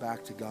need to come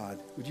back to God,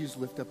 would you just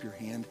lift up your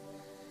hand?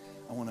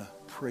 I want to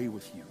pray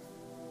with you.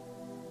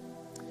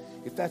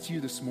 If that's you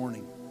this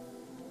morning,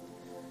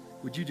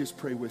 would you just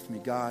pray with me?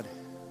 God,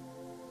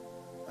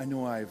 I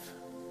know I've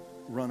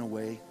run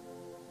away.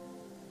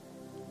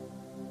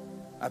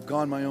 I've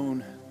gone my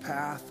own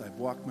path. I've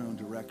walked my own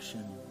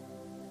direction.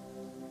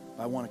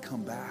 I want to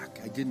come back.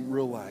 I didn't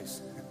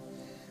realize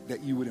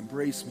that you would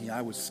embrace me.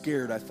 I was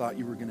scared. I thought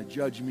you were going to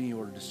judge me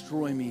or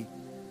destroy me.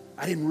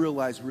 I didn't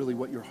realize really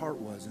what your heart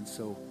was. And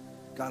so,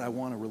 God, I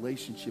want a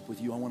relationship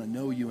with you. I want to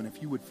know you. And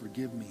if you would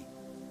forgive me,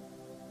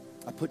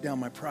 I put down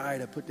my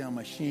pride. I put down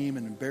my shame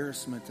and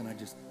embarrassment. And I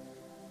just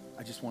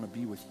want to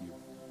be with you.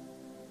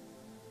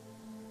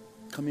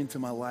 Come into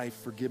my life.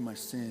 Forgive my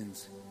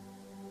sins.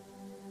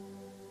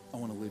 I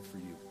want to live for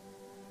you.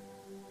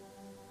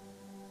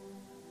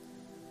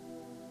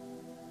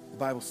 The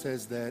Bible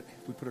says that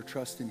if we put our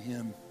trust in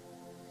him,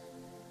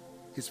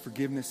 his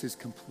forgiveness is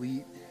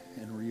complete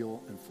and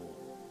real and full.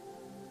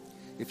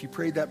 If you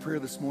prayed that prayer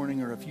this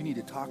morning, or if you need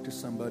to talk to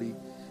somebody,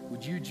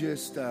 would you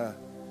just go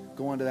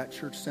onto that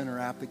Church Center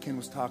app that Ken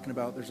was talking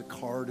about? There's a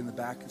card in the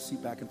back,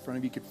 seat back in front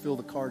of you. You could fill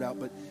the card out.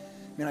 But,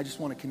 man, I just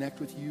want to connect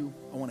with you.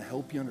 I want to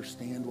help you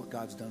understand what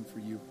God's done for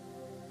you.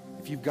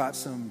 If you've got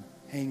some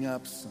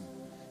hang-ups, some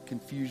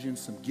confusion,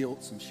 some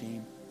guilt, some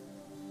shame,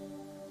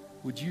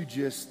 would you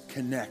just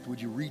connect?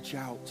 Would you reach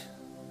out?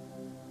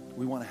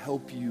 We want to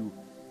help you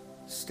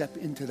step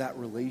into that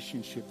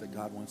relationship that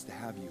God wants to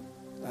have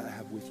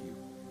with you.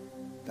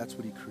 That's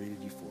what he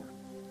created you for.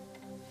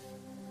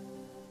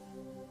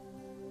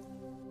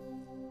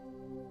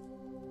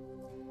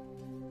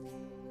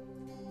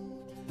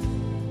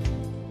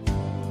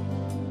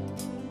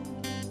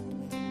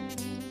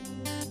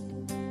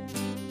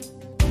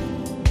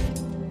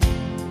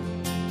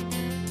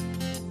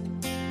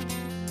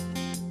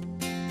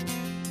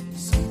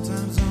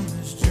 Sometimes on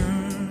this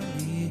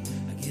journey,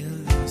 I get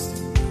lost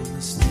in my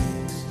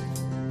mistakes.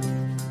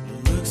 It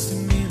looks to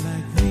me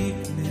like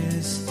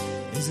weakness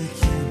is a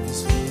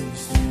canvas for the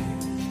street.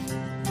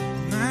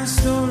 My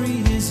story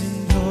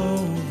isn't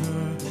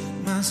over,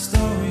 my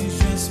story's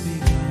just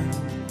begun.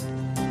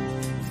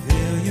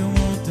 Failure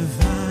won't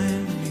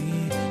define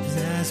me, 'cause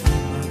that's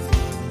what my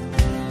Father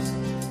does.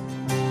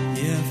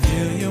 Yeah,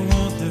 failure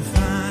won't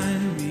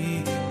define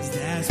me, 'cause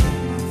that's what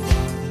my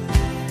Father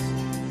does.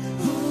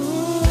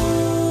 Ooh,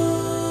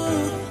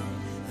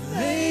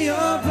 lay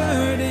your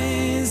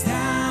burdens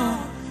down.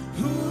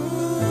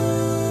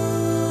 Ooh,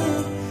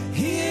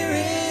 here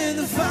in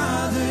the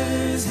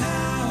Father's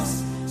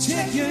house.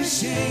 Check your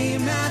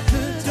shame at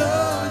the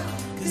door,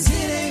 'cause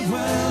it ain't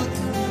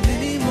welcome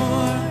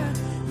anymore.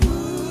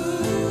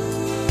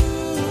 Ooh,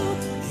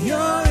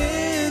 you're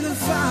in the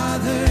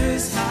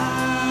Father's house.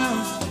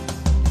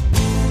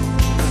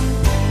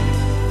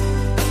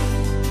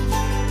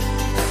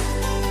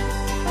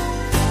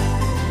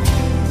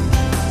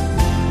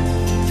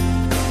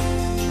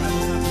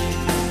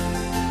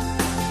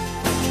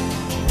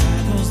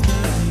 Battle's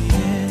not the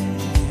end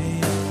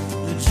game,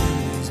 the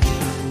journey's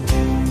going.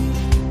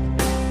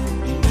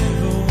 You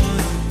never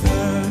want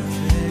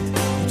perfect,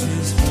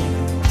 just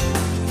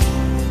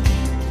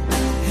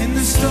and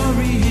the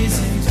story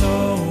isn't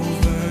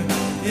over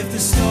if the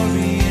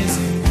story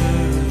isn't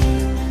good.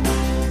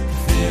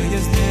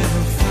 Failure's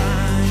never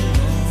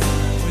final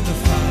when the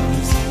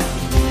Father's in.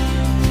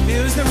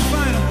 Failure's never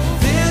final.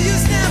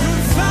 Failure's never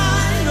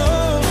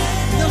final.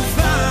 The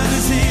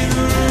Father's in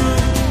the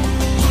room.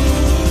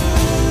 Ooh,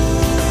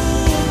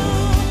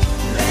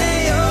 lay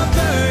your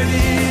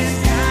burdens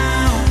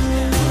down.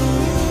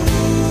 Ooh,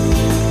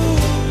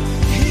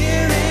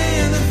 here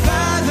in the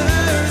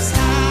Father's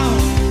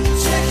house.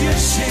 Check your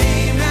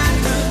shame at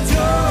the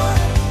door,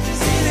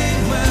 'cause it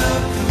ain't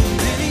welcome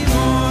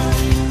anymore.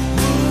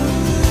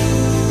 Ooh,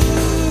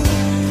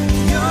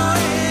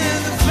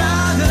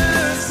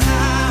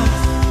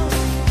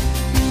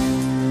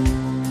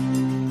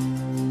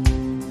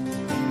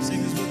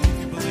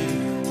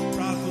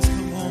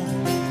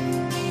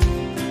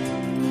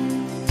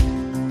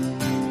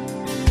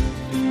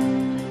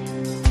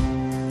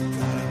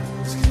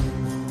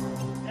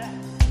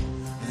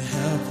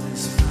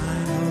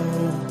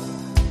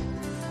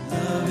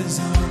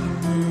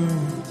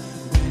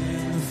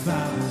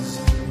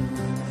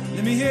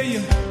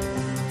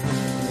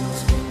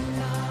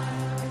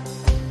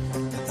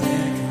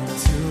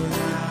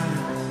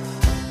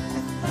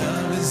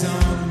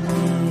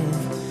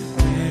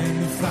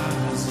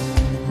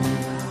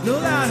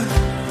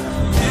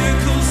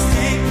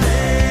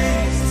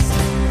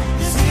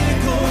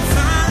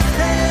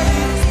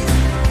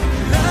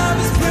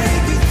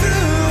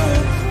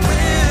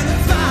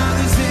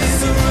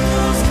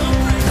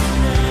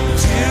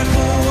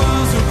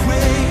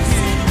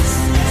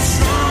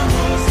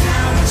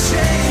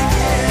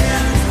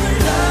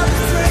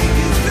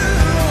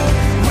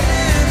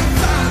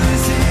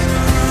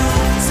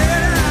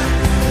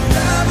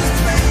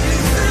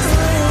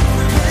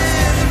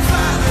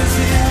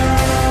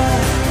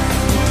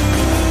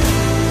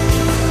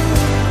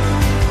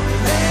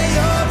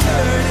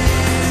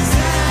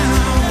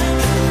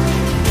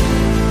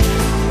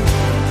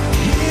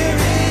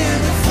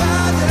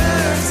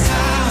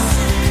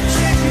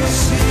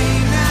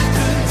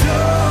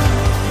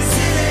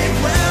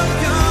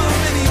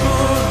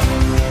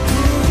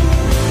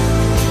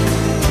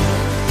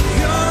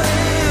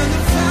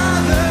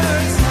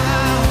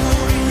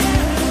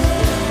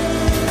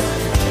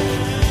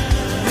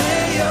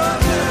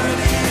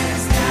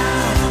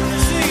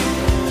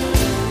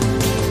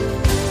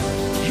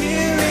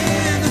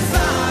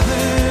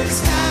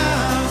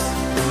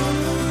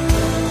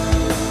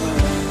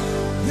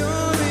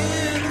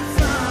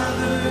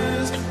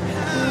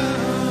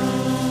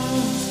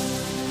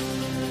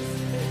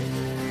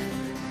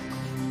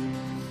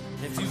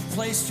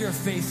 placed your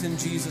faith in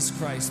Jesus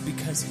Christ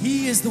because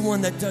He is the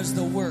one that does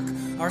the work.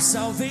 Our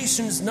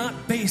salvation is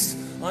not based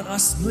on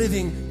us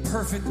living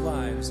perfect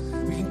lives.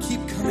 We can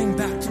keep coming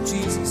back to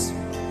Jesus.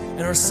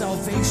 And our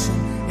salvation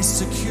is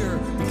secure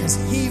because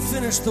He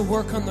finished the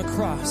work on the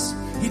cross.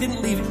 He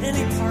didn't leave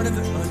any part of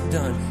it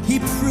undone. He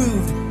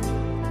proved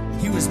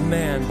He was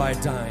man by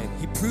dying.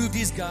 He proved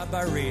He's God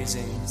by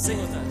raising.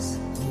 Sing with us.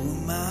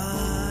 Who am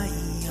I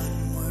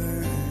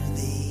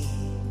unworthy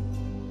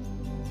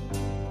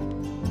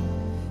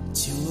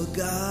to a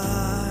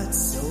God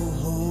so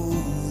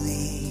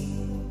holy?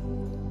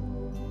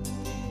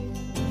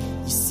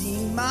 You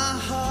see my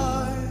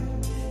heart,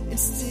 and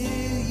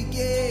still you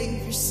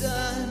gave your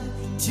Son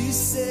to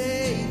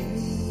save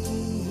me,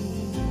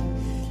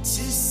 to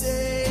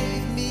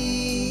save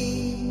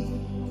me.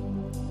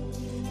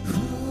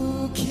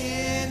 Who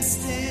can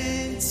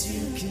stand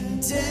to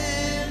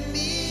condemn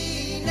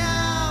me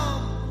now?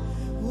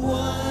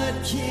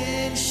 What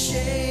can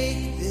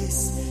shake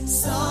this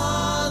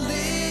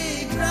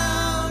solid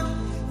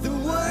ground? The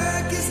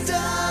work is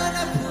done,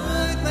 I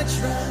put my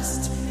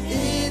trust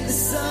in the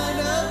Son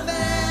of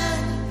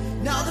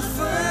Man. Now the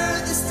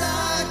furthest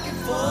I can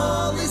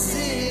fall is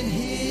in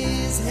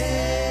His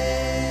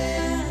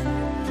hand.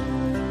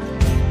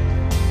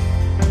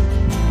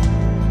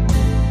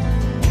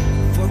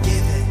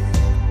 Forgiven.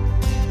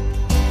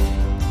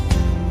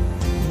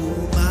 Who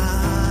am I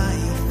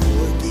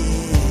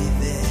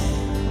forgiven?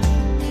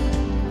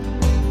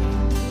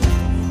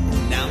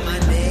 Now my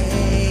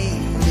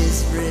name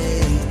is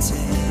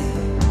written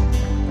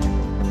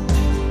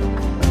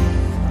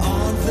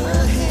on the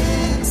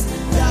hands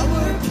that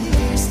were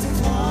pierced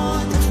upon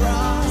the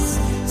cross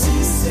to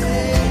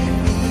save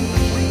me,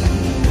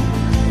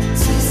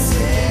 to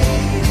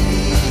save me.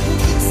 Who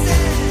can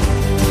stand?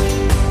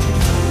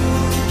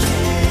 Who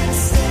can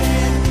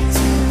stand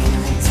to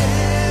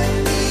condemn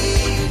me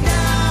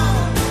now?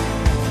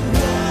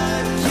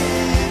 What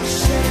can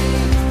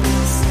shake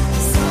this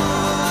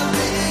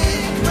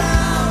solid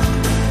ground?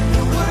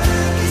 The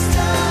work is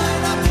done,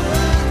 I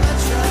put my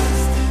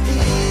trust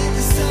in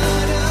the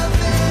Son of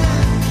Man.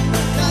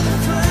 Now the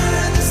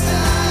furthest I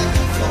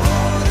can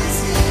fall is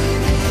in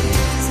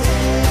His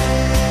hand.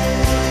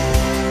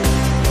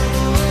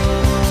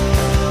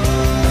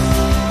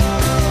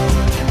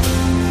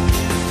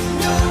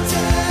 No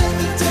death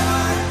or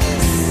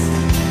darkness,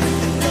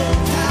 no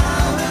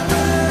power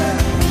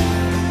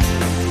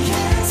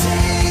can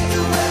take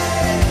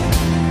away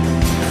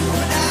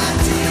what I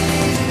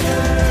did in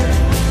earth.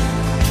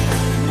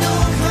 No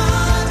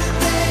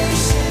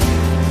condemnation,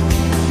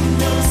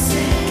 no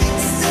sin can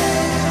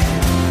stand.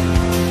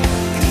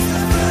 'Cause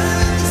the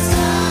furthest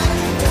I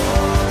can go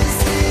is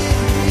in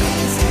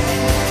His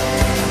hand.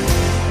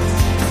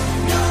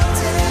 No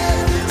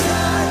death or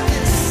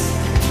darkness,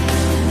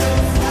 no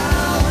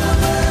power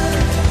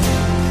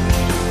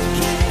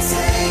can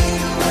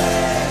take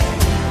away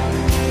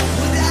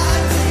what I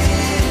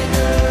did in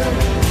earth.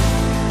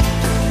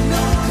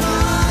 No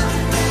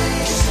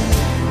condemnation,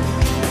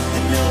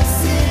 and no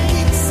sin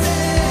can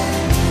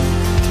stand.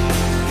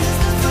 'Cause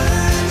the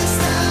furthest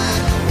I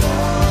can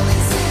fall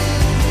is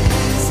in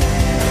His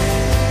hand.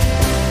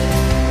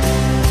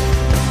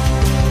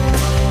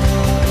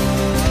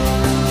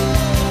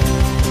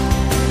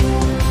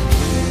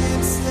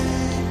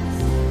 Stand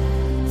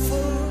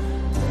for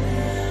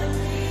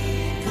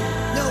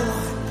no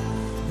one.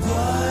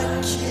 What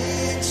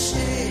can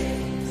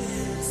shake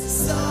this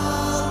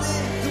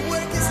solid? The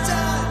work is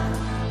done.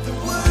 The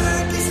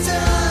work is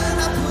done.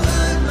 I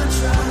put my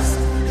trust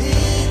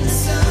in the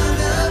Son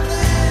of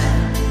Man.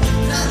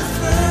 Now the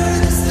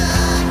furthest I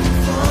can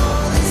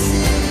fall is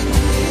in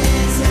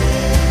His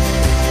hand.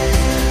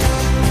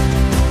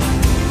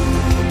 Who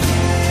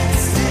can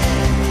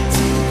stand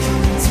to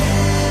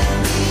condemn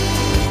me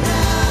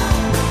now?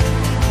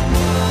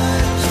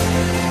 What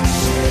can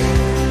shake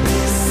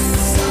this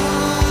solid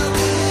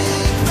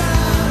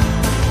ground?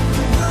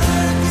 The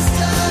work is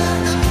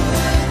done, I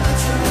put my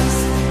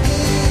trust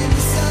in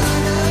the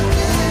Son of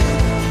Man.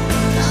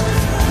 Now the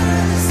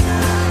furthest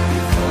I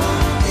can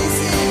fall is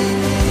in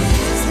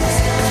His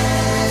hands.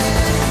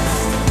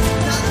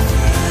 Now the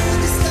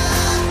furthest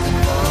I can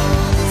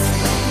fall is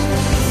in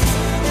His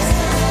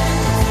hands.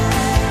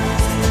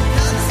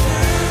 Now the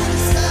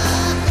furthest I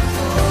can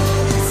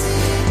fall is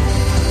in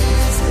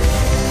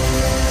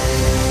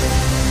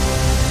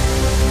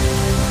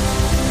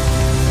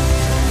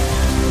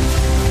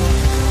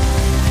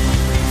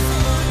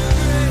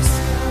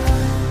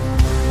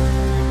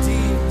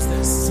Redeems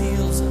that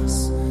seals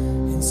us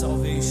in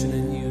salvation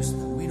and use.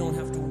 We don't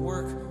have to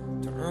work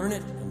to earn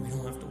it, and we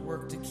don't have to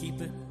work to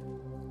keep it.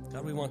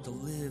 God, we want to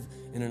live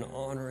in an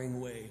honoring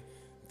way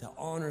that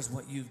honors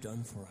what you've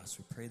done for us.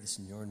 We pray this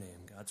in your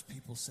name. God's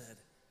people said,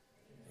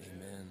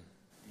 amen.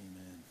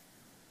 Amen.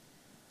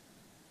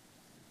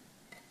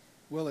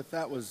 Well, if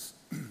that was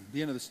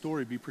the end of the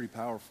story, it'd be pretty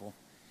powerful,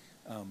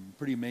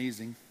 pretty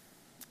amazing.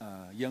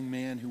 Young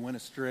man who went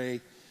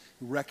astray,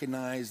 who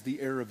recognized the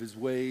error of his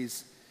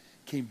ways,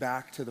 came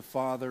back to the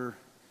Father,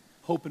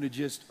 hoping to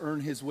just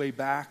earn his way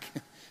back,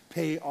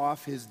 pay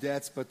off his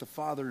debts, but the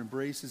Father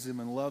embraces him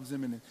and loves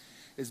him. And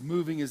as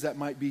moving as that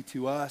might be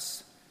to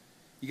us,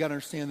 you got to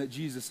understand that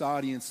Jesus'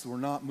 audience were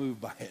not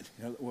moved by it.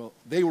 Well,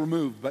 they were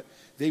moved, but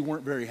they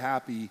weren't very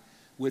happy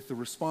with the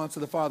response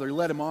of the Father. He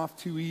let him off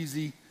too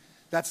easy.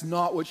 That's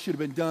not what should have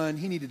been done.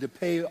 He needed to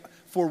pay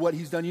for what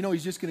he's done.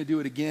 He's just going to do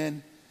it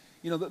again.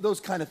 Those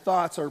kind of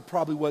thoughts are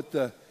probably what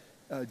the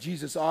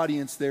Jesus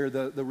audience there,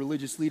 the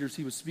religious leaders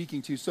he was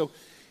speaking to. So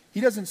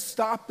he doesn't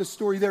stop the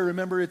story there.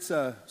 Remember, it's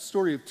a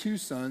story of two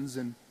sons,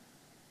 and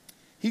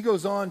he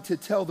goes on to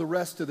tell the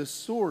rest of the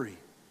story.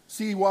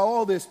 See, while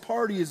all this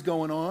party is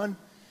going on,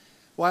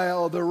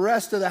 while the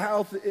rest of the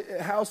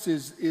house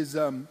is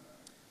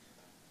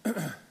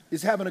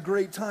having a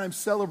great time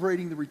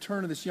celebrating the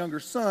return of this younger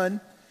son,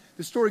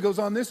 the story goes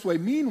on this way.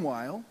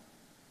 Meanwhile,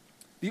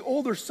 the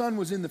older son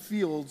was in the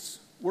fields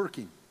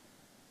working.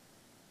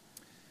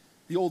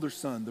 The older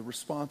son, the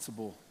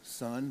responsible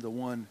son, the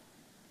one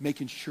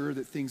making sure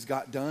that things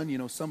got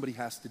done. Somebody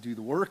has to do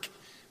the work.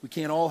 We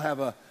can't all have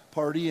a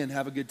party and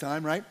have a good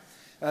time, right?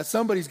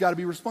 Somebody's got to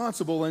be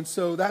responsible, and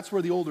so that's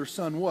where the older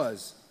son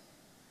was.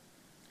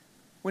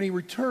 When he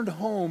returned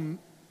home,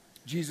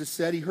 Jesus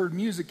said, he heard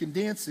music and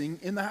dancing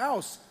in the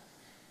house.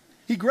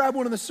 He grabbed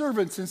one of the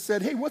servants and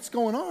said, "Hey, what's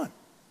going on?"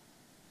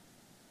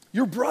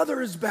 "Your brother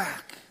is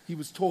back," he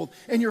was told,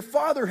 "and your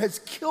father has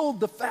killed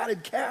the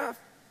fatted calf.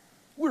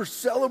 We're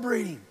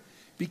celebrating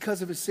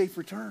because of his safe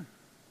return."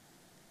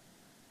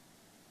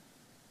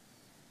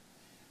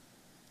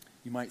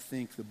 You might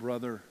think the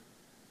brother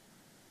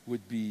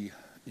would be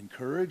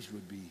encouraged,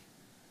 would be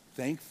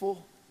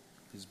thankful.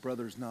 His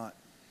brother's not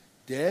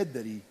dead,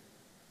 that he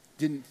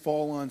didn't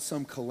fall on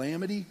some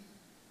calamity.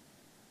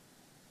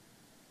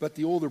 But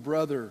the older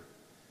brother,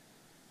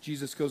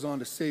 Jesus goes on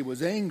to say,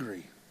 was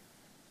angry,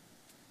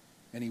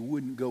 and he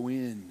wouldn't go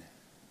in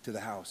to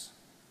the house.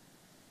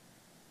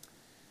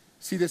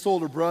 See, this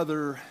older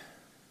brother,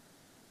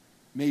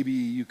 maybe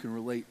you can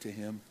relate to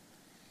him.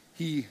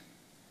 He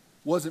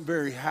wasn't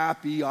very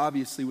happy,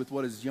 obviously, with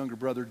what his younger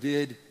brother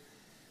did.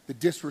 The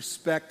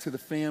disrespect to the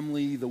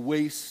family, the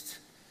waste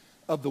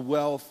of the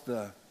wealth,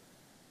 the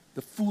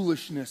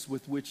foolishness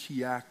with which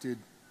he acted.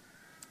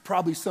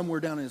 Probably somewhere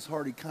down in his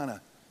heart, he kind of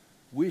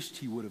wished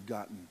he would have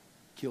gotten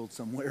killed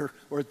somewhere,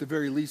 or at the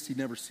very least, he'd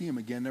never see him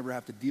again, never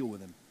have to deal with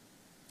him.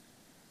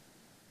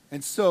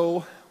 And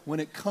so, when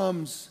it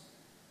comes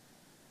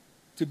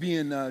to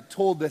being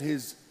told that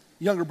his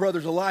younger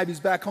brother's alive, he's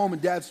back home,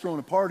 and dad's throwing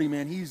a party,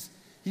 man, he's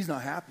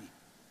not happy.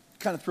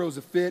 Kind of throws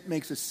a fit,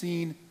 makes a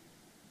scene,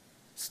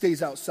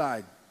 stays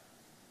outside.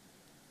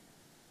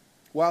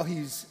 While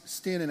he's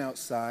standing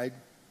outside,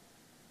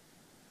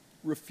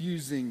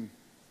 refusing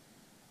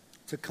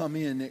to come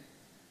in,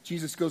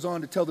 Jesus goes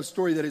on to tell the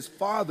story that his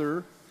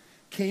father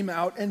came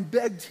out and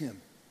begged him,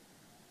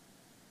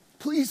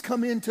 "Please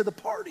come into the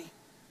party.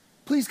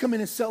 Please come in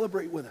and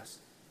celebrate with us."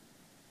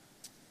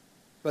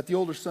 But the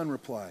older son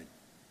replied,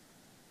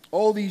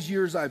 "All these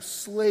years I've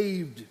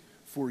slaved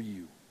for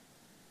you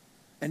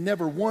and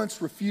never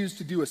once refused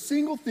to do a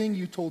single thing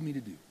you told me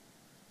to do.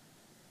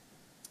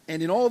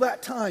 And in all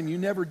that time, you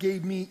never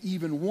gave me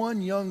even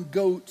one young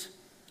goat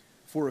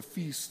for a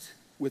feast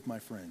with my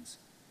friends.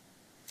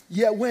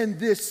 Yet when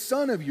this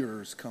son of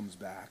yours comes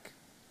back,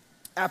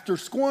 after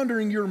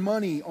squandering your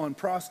money on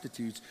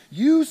prostitutes,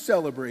 you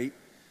celebrate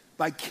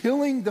by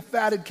killing the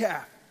fatted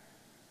calf."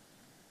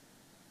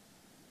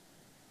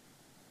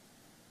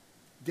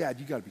 Dad,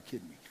 you got to be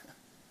kidding me.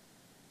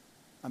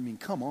 I mean,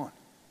 come on.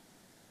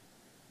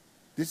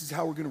 This is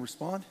how we're going to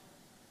respond?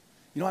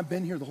 I've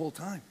been here the whole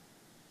time.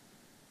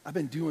 I've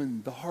been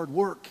doing the hard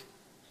work.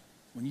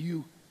 When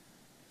you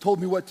told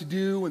me what to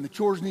do, when the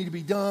chores need to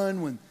be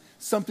done, when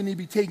something need to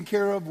be taken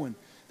care of, when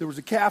there was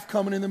a calf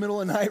coming in the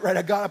middle of the night, right?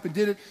 I got up and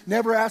did it.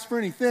 Never asked for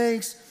any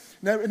thanks.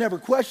 Never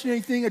questioned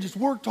anything. I just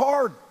worked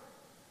hard.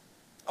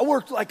 I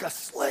worked like a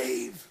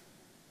slave.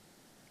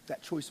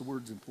 That choice of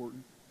words is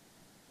important.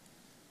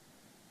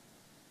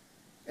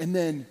 And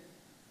then,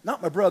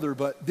 not my brother,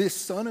 but this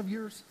son of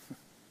yours.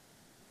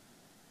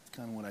 It's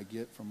kind of what I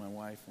get from my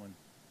wife when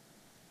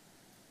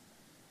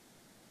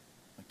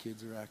my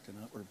kids are acting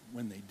up, or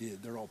when they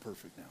did. They're all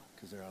perfect now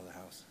because they're out of the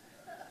house.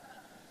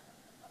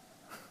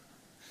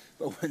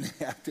 But when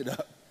they acted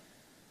up,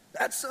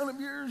 "That son of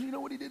yours, you know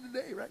what he did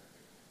today, right?"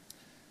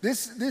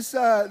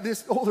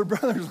 This older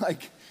brother's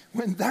like,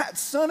 "When that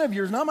son of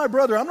yours," not my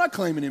brother, I'm not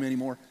claiming him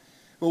anymore,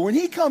 but when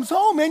he comes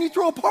home, man, you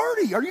throw a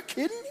party. Are you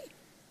kidding me?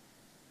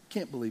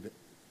 Can't believe it.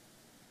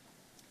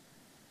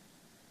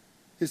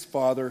 His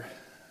father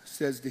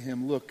says to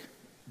him, "Look,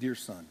 dear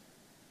son,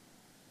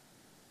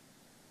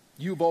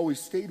 you've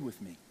always stayed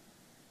with me,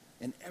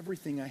 and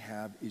everything I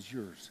have is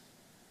yours.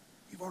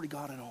 You've already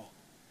got it all.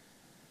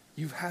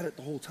 You've had it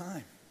the whole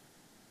time.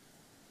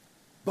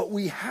 But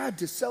we had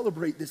to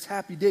celebrate this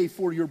happy day,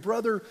 for your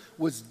brother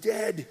was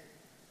dead,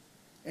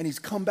 and he's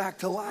come back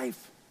to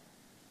life.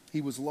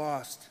 He was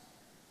lost,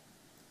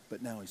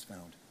 but now he's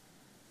found."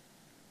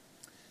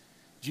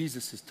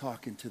 Jesus is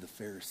talking to the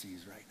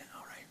Pharisees right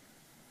now, right?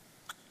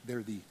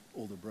 They're the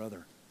older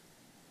brother.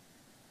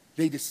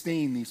 They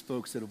disdain these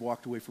folks that have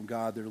walked away from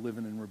God, that are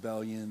living in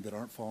rebellion, that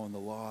aren't following the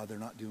law, they're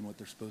not doing what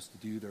they're supposed to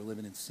do, they're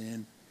living in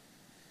sin.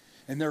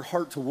 And their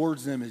heart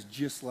towards them is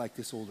just like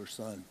this older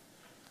son.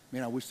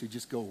 Man, I wish they'd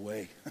just go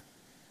away.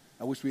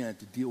 I wish we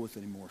hadn't had to deal with it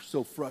anymore.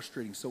 So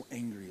frustrating, so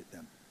angry at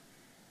them.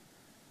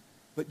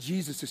 But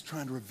Jesus is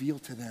trying to reveal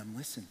to them,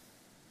 listen,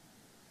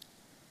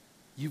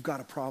 you've got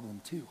a problem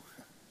too.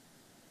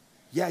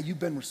 Yeah, you've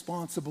been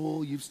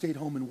responsible, you've stayed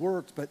home and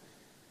worked, but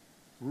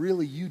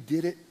really you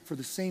did it for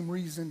the same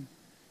reason.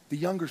 The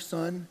younger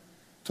son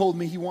told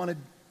me he wanted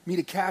me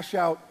to cash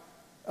out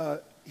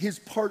his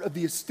part of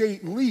the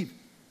estate and leave.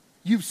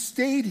 You've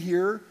stayed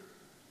here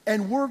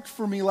and worked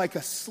for me like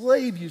a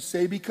slave, you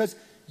say, because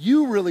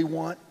you really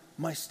want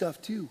my stuff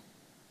too,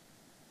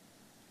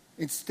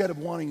 instead of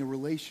wanting a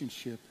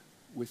relationship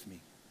with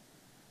me.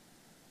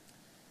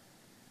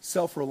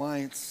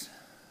 Self-reliance,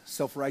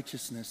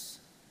 self-righteousness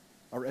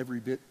are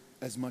every bit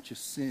as much a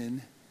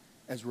sin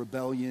as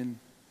rebellion,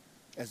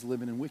 as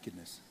living in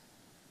wickedness.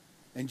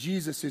 And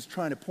Jesus is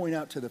trying to point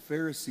out to the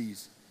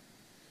Pharisees,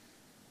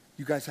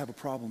 you guys have a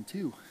problem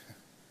too.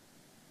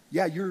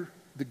 Yeah, you're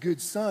the good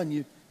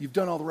son. You've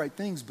done all the right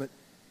things, but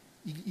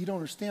you don't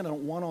understand. I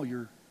don't want all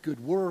your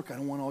good work. I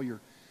don't want all your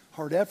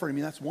hard effort. I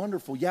mean, that's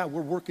wonderful. Yeah,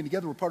 we're working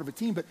together. We're part of a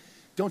team, but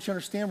don't you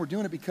understand we're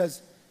doing it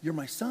because you're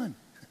my son.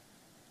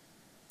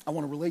 I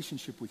want a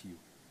relationship with you.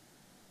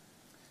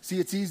 See,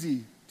 it's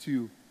easy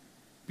to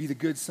be the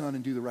good son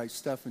and do the right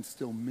stuff and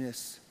still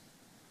miss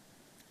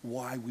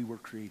why we were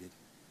created.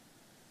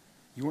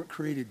 You weren't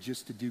created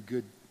just to do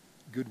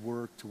good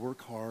work, to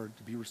work hard,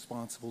 to be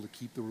responsible, to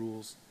keep the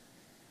rules.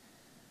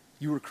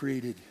 You were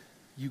created,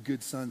 you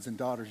good sons and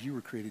daughters, you were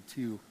created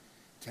too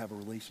to have a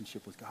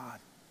relationship with God,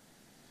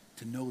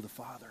 to know the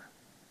Father.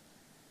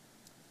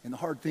 And the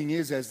hard thing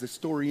is, as the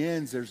story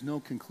ends, there's no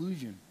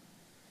conclusion.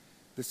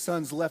 The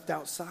son's left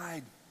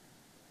outside.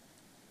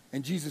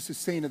 And Jesus is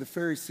saying to the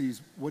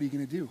Pharisees, what are you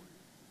going to do?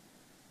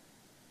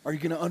 Are you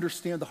going to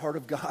understand the heart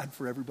of God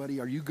for everybody?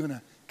 Are you going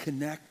to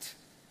connect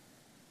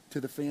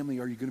to the family?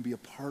 Are you going to be a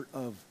part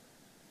of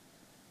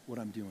what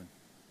I'm doing?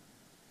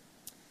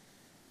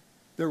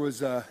 There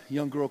was a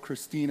young girl,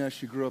 Christina.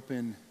 She grew up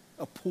in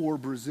a poor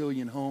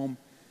Brazilian home.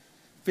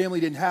 Family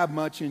didn't have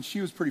much, and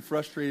she was pretty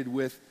frustrated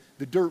with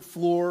the dirt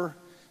floor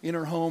in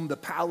her home, the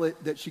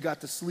pallet that she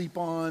got to sleep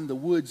on, the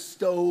wood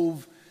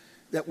stove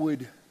that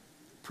would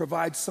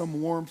provide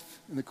some warmth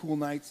in the cool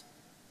nights.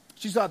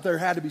 She thought there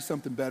had to be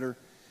something better.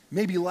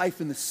 Maybe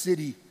life in the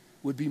city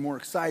would be more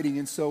exciting.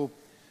 And so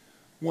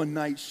one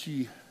night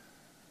she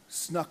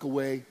snuck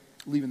away,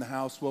 leaving the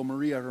house. Well,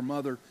 Maria, her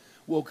mother,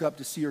 woke up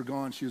to see her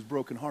gone. She was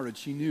brokenhearted.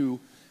 She knew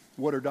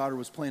what her daughter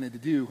was planning to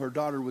do. Her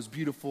daughter was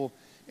beautiful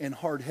and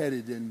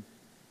hard-headed, and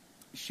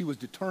she was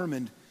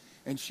determined,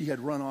 and she had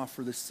run off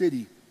for the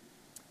city.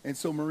 And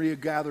so Maria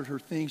gathered her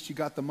things. She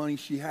got the money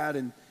she had,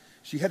 and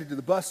she headed to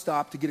the bus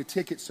stop to get a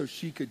ticket so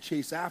she could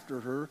chase after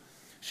her.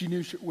 She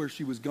knew where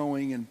she was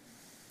going, and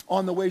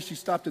on the way, she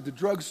stopped at the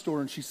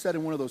drugstore, and she sat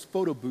in one of those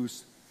photo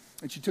booths,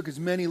 and she took as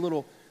many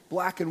little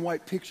black and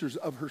white pictures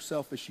of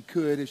herself as she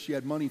could, as she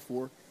had money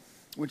for.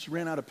 When she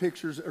ran out of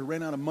pictures, or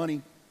ran out of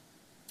money,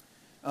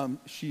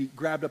 she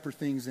grabbed up her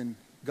things and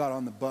got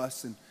on the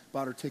bus and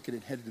bought her ticket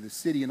and headed to the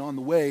city. And on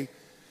the way,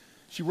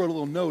 she wrote a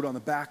little note on the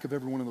back of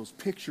every one of those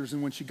pictures.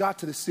 And when she got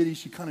to the city,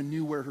 she kind of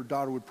knew where her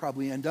daughter would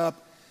probably end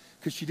up,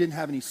 because she didn't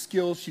have any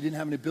skills. She didn't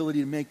have an ability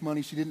to make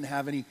money. She didn't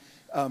have any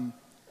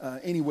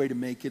way to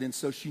make it. And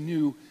so she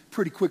knew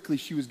pretty quickly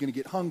she was going to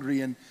get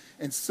hungry, and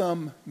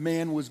some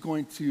man was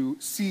going to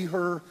see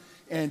her,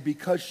 and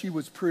because she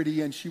was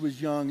pretty and she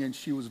was young and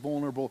she was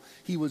vulnerable,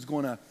 he was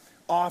going to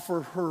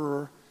offer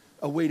her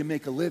a way to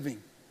make a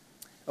living.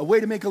 A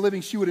way to make a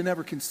living she would have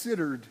never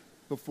considered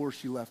before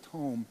she left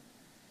home.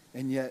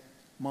 And yet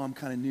Mom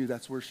kind of knew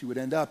that's where she would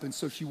end up. And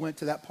so she went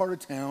to that part of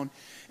town,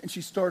 and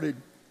she started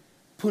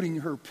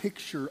putting her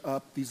picture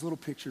up, these little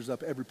pictures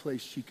up every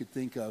place she could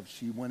think of.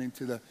 She went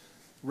into the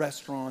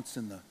restaurants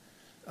and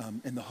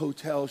the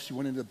hotels. She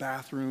went into the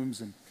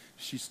bathrooms, and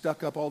she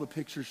stuck up all the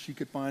pictures she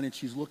could find, and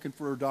she's looking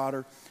for her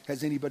daughter.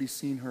 Has anybody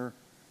seen her?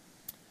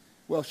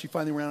 Well, she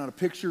finally ran out of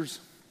pictures,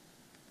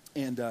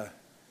 and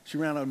she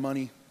ran out of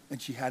money,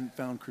 and she hadn't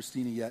found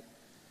Christina yet.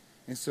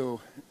 And so,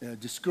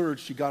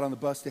 discouraged, she got on the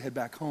bus to head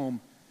back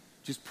home,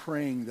 just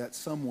praying that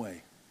some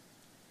way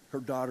her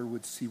daughter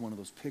would see one of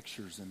those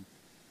pictures. And,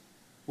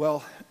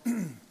 well,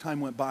 time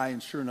went by,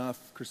 and sure enough,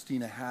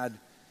 Christina had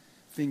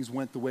things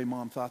went the way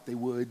Mom thought they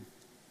would.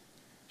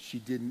 She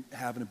didn't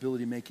have an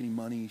ability to make any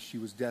money. She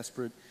was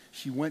desperate.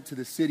 She went to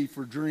the city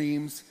for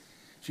dreams.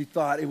 She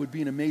thought it would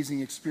be an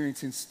amazing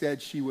experience.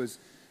 Instead, she was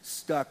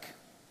stuck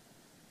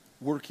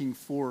working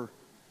for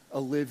a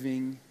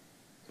living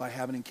by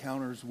having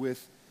encounters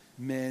with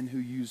men who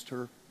used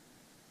her.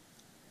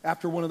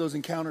 After one of those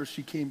encounters,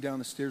 she came down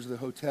the stairs of the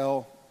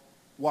hotel,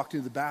 walked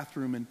into the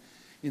bathroom, and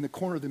in the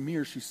corner of the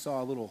mirror, she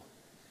saw a little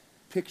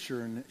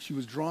picture, and she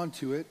was drawn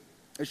to it.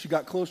 As she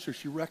got closer,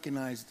 she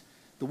recognized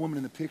the woman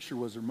in the picture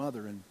was her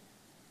mother, and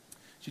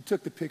she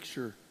took the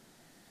picture,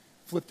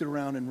 flipped it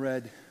around, and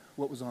read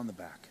what was on the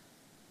back.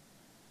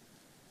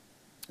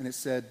 And it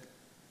said,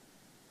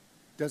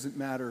 doesn't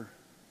matter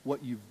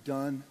what you've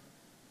done,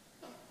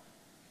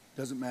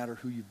 doesn't matter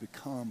who you've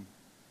become,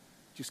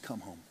 just come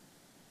home.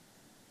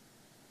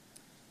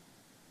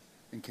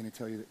 And can I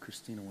tell you that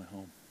Christina went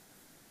home?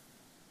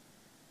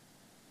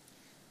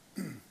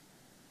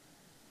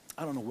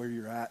 I don't know where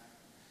you're at.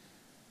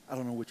 I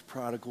don't know which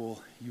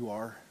prodigal you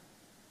are.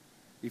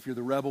 If you're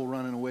the rebel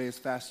running away as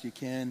fast as you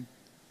can,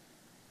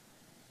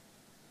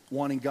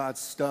 wanting God's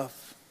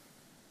stuff,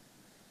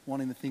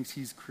 wanting the things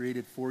he's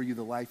created for you,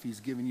 the life he's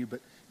given you,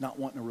 but not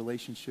wanting a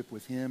relationship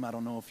with him. I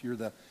don't know if you're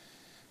the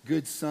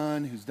good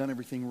son who's done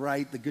everything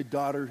right, the good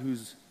daughter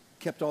who's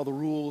kept all the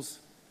rules,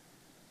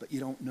 but you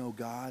don't know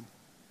God.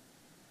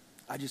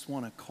 I just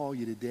want to call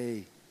you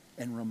today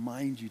and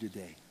remind you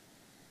today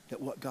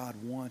that what God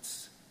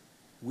wants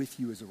with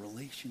you is a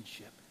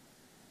relationship.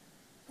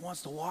 He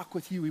wants to walk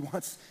with you. He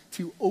wants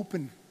to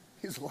open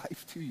his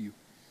life to you.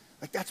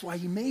 Like, that's why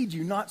he made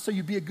you, not so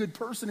you be a good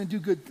person and do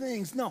good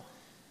things. No,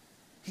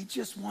 he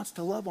just wants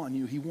to love on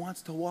you. He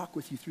wants to walk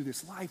with you through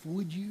this life.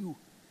 Would you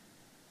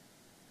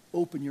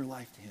open your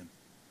life to him?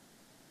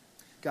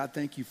 God,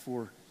 thank you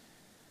for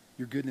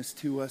your goodness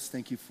to us.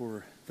 Thank you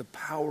for the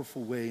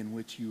powerful way in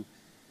which you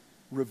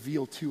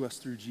reveal to us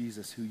through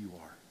Jesus who you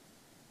are,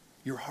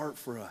 your heart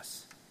for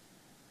us.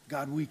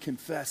 God, we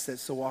confess that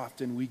so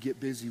often we get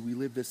busy, we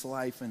live this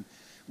life, and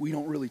we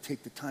don't really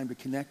take the time to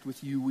connect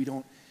with you. We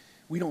don't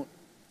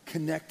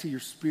connect to your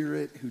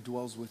Spirit who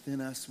dwells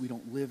within us. We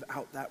don't live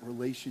out that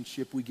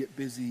relationship. We get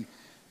busy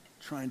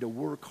trying to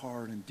work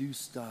hard and do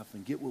stuff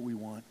and get what we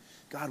want.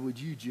 God, would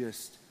you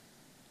just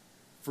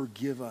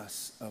forgive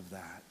us of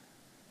that?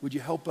 Would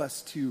you help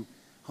us to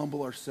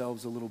humble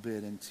ourselves a little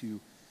bit and to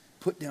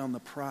put down the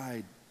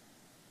pride,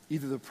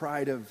 either the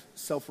pride of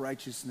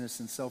self-righteousness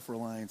and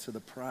self-reliance or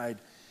the pride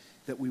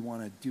that we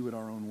want to do it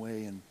our own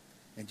way and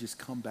just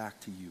come back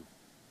to you.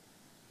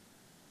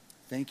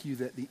 Thank you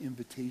that the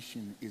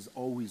invitation is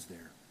always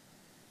there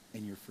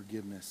and your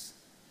forgiveness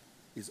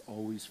is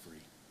always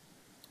free.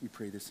 We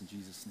pray this in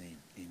Jesus' name.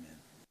 Amen.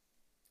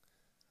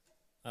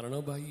 I don't know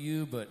about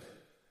you, but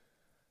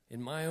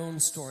in my own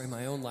story,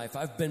 my own life,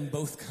 I've been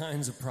both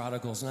kinds of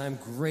prodigals, and I'm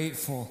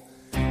grateful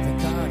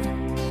that God,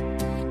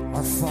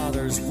 our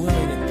Father, is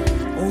willing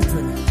and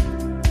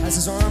open, has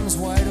his arms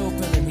wide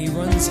open, and he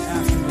runs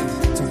after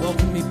me to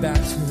welcome me back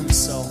to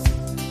himself.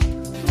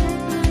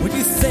 Would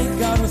you thank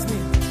God with me?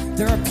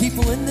 There are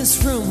people in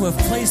this room who have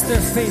placed their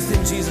faith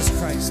in Jesus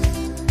Christ.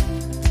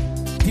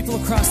 People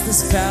across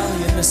this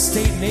valley, in this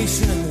state,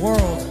 nation, and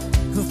world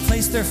who have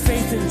placed their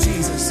faith in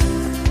Jesus.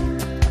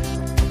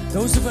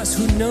 Those of us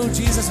who know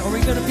Jesus, are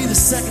we going to be the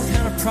second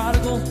kind of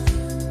prodigal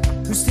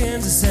who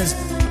stands and says,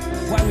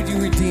 why would you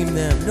redeem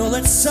them? No,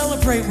 let's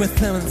celebrate with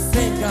them and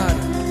thank God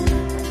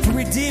for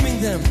redeeming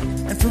them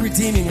and for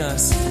redeeming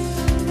us.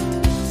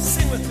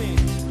 Sing with me.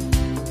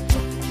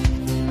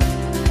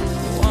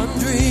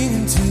 Wandering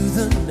into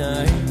the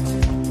night,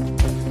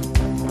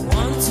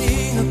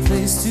 wanting a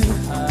place to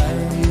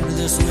hide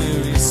this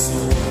weary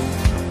soul,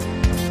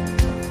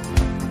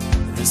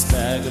 this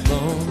bag of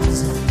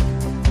bones.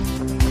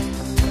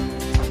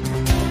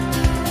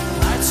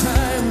 I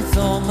try with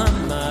all my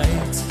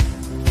might,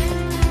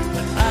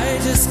 but I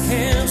just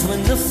can't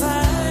win the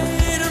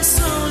fight. I'm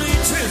slowly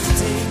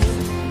drifting,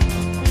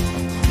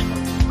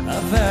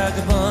 a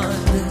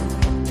vagabond.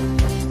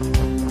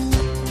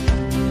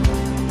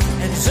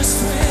 And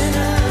just when I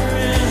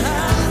ran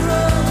out of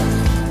road,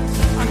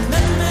 I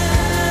met a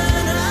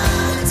man I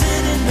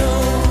didn't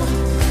know,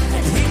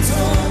 and he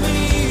told me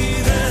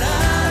that I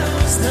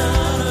was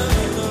not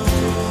alone.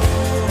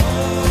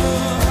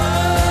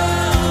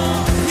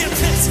 You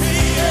picked me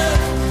up,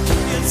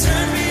 you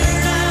turned me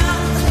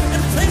around,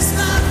 and placed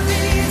my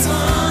feet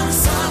on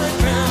solid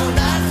ground.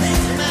 I thank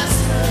the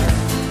Master,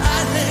 I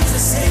thank the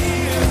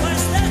Savior. What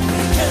is that?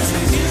 Because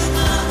you healed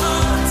my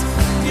heart,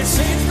 you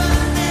changed my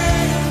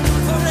name,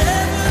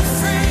 forever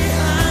free.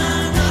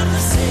 I'm not the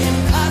same.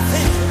 I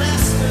thank the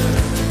Master,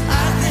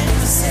 I thank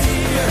the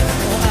Savior.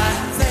 Oh, I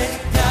thank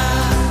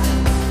God.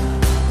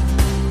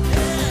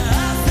 Yeah,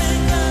 I thank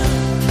God.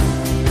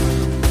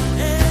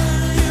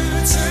 Yeah,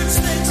 your church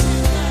makes you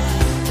glad.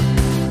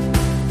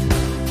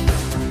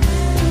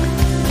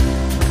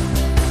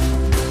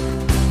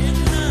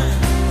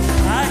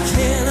 I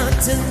cannot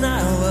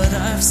deny what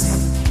I've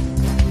seen.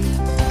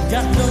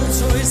 Got no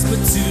choice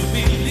but to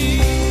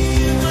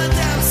believe. My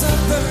doubts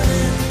are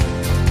burning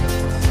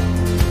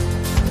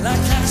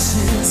like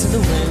ashes in the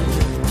wind.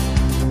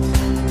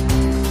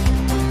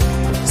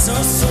 So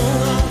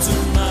long to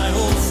my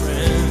old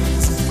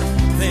friends.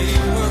 They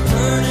were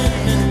burning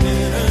in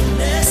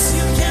bitterness.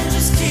 You can't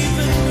just keep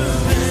it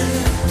moving.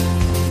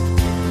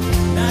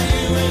 Now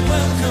you ain't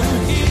welcome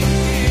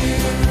here.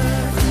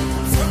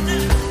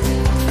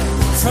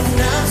 From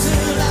now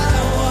till I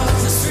walk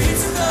the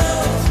streets of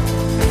gold,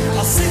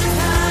 I'll sing of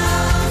how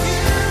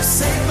you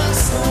saved my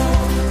soul.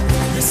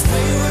 This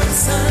wayward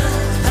son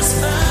has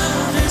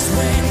found his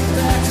way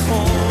back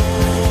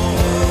home.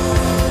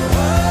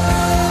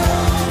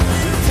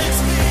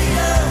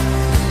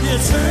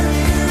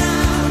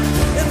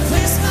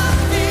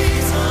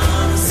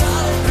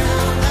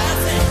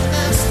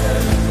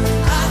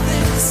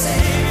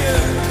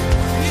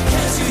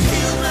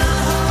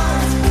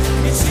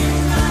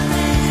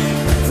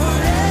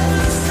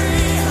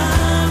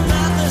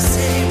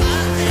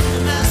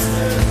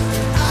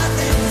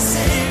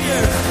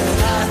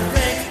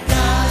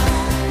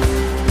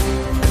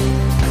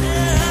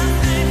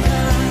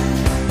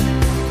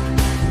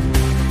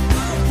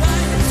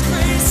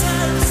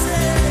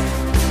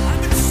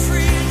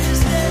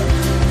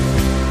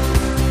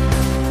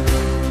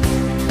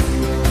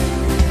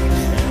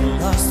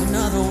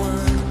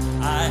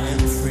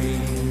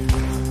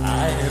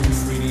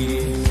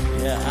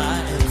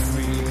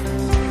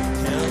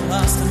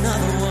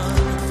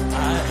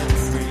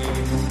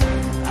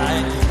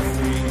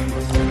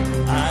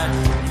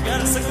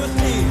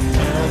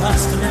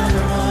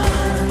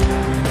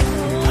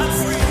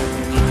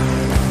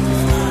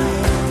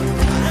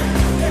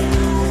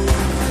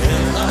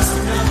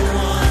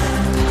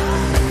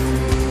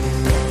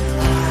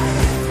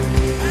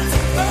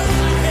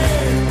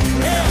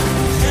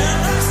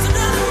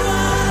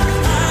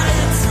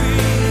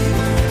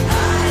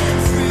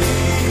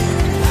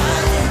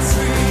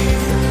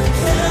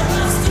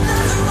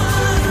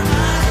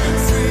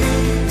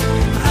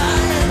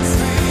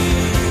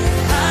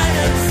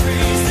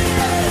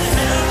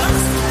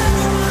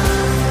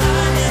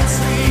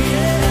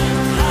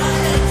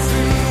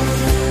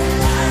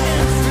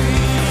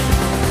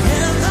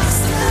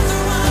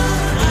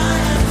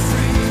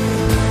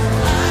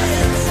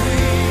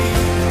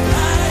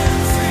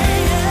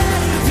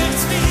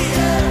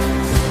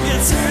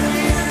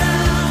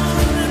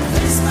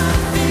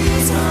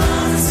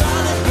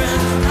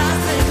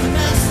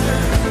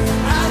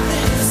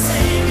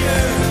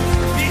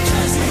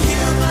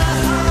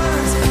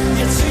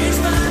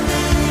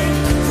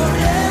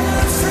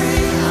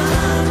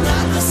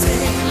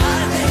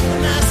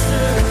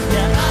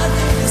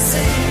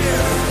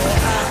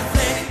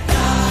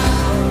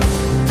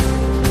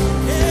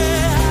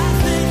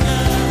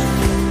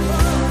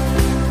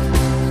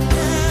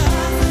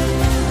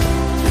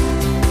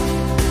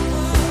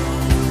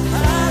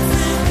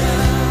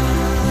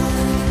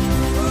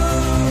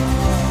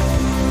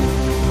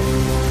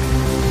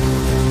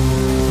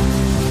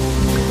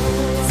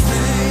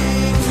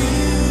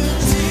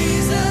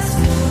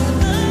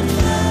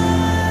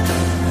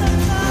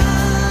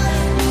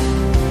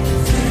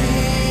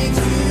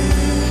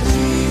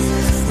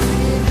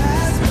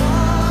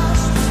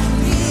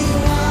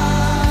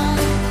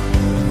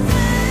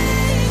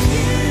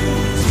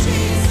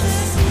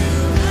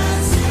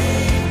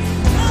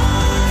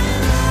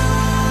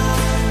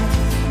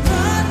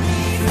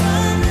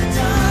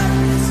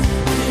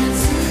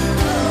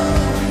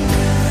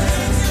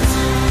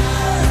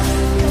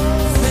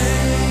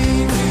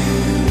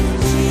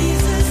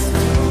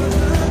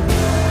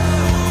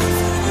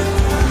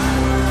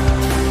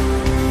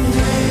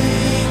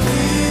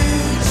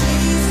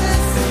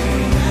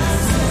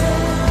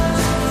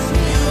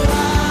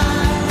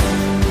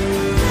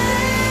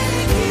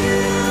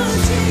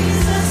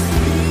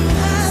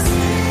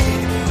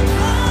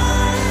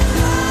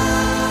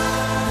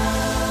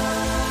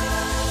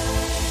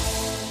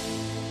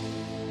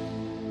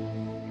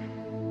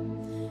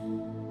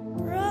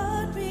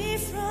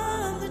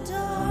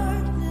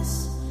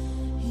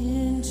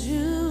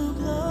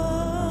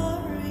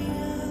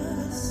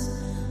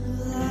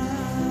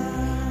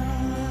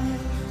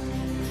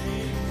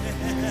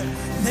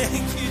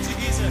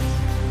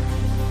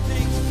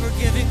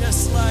 giving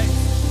us life.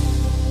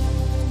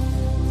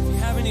 If you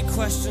have any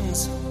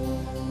questions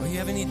or you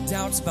have any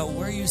doubts about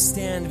where you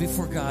stand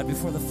before God,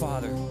 before the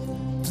Father,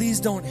 please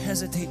don't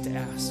hesitate to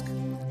ask.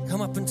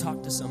 Come up and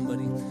talk to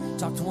somebody.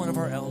 Talk to one of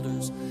our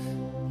elders.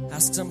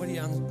 Ask somebody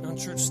on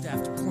church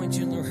staff to point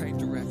you in the right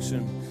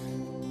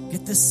direction.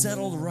 Get this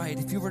settled right.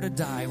 If you were to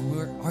die,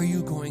 are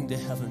you going to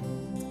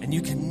heaven? And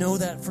you can know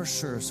that for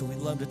sure, so we'd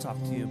love to talk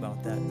to you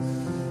about that.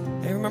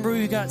 Hey, remember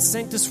we got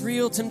Sanctus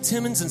Real, Tim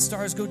Timmons, and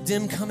Stars Go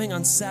Dim coming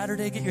on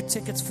Saturday. Get your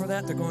tickets for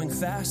that. They're going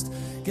fast.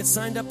 Get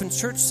signed up in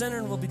Church Center,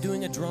 and we'll be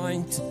doing a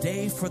drawing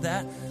today for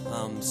that.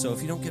 So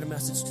if you don't get a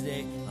message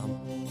today,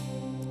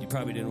 you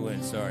probably didn't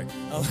win. Sorry.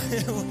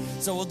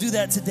 So we'll do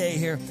that today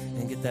here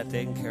and get that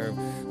taken care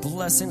of.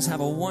 Blessings.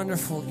 Have a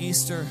wonderful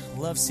Easter.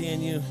 Love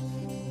seeing you.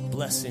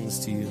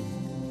 Blessings to you.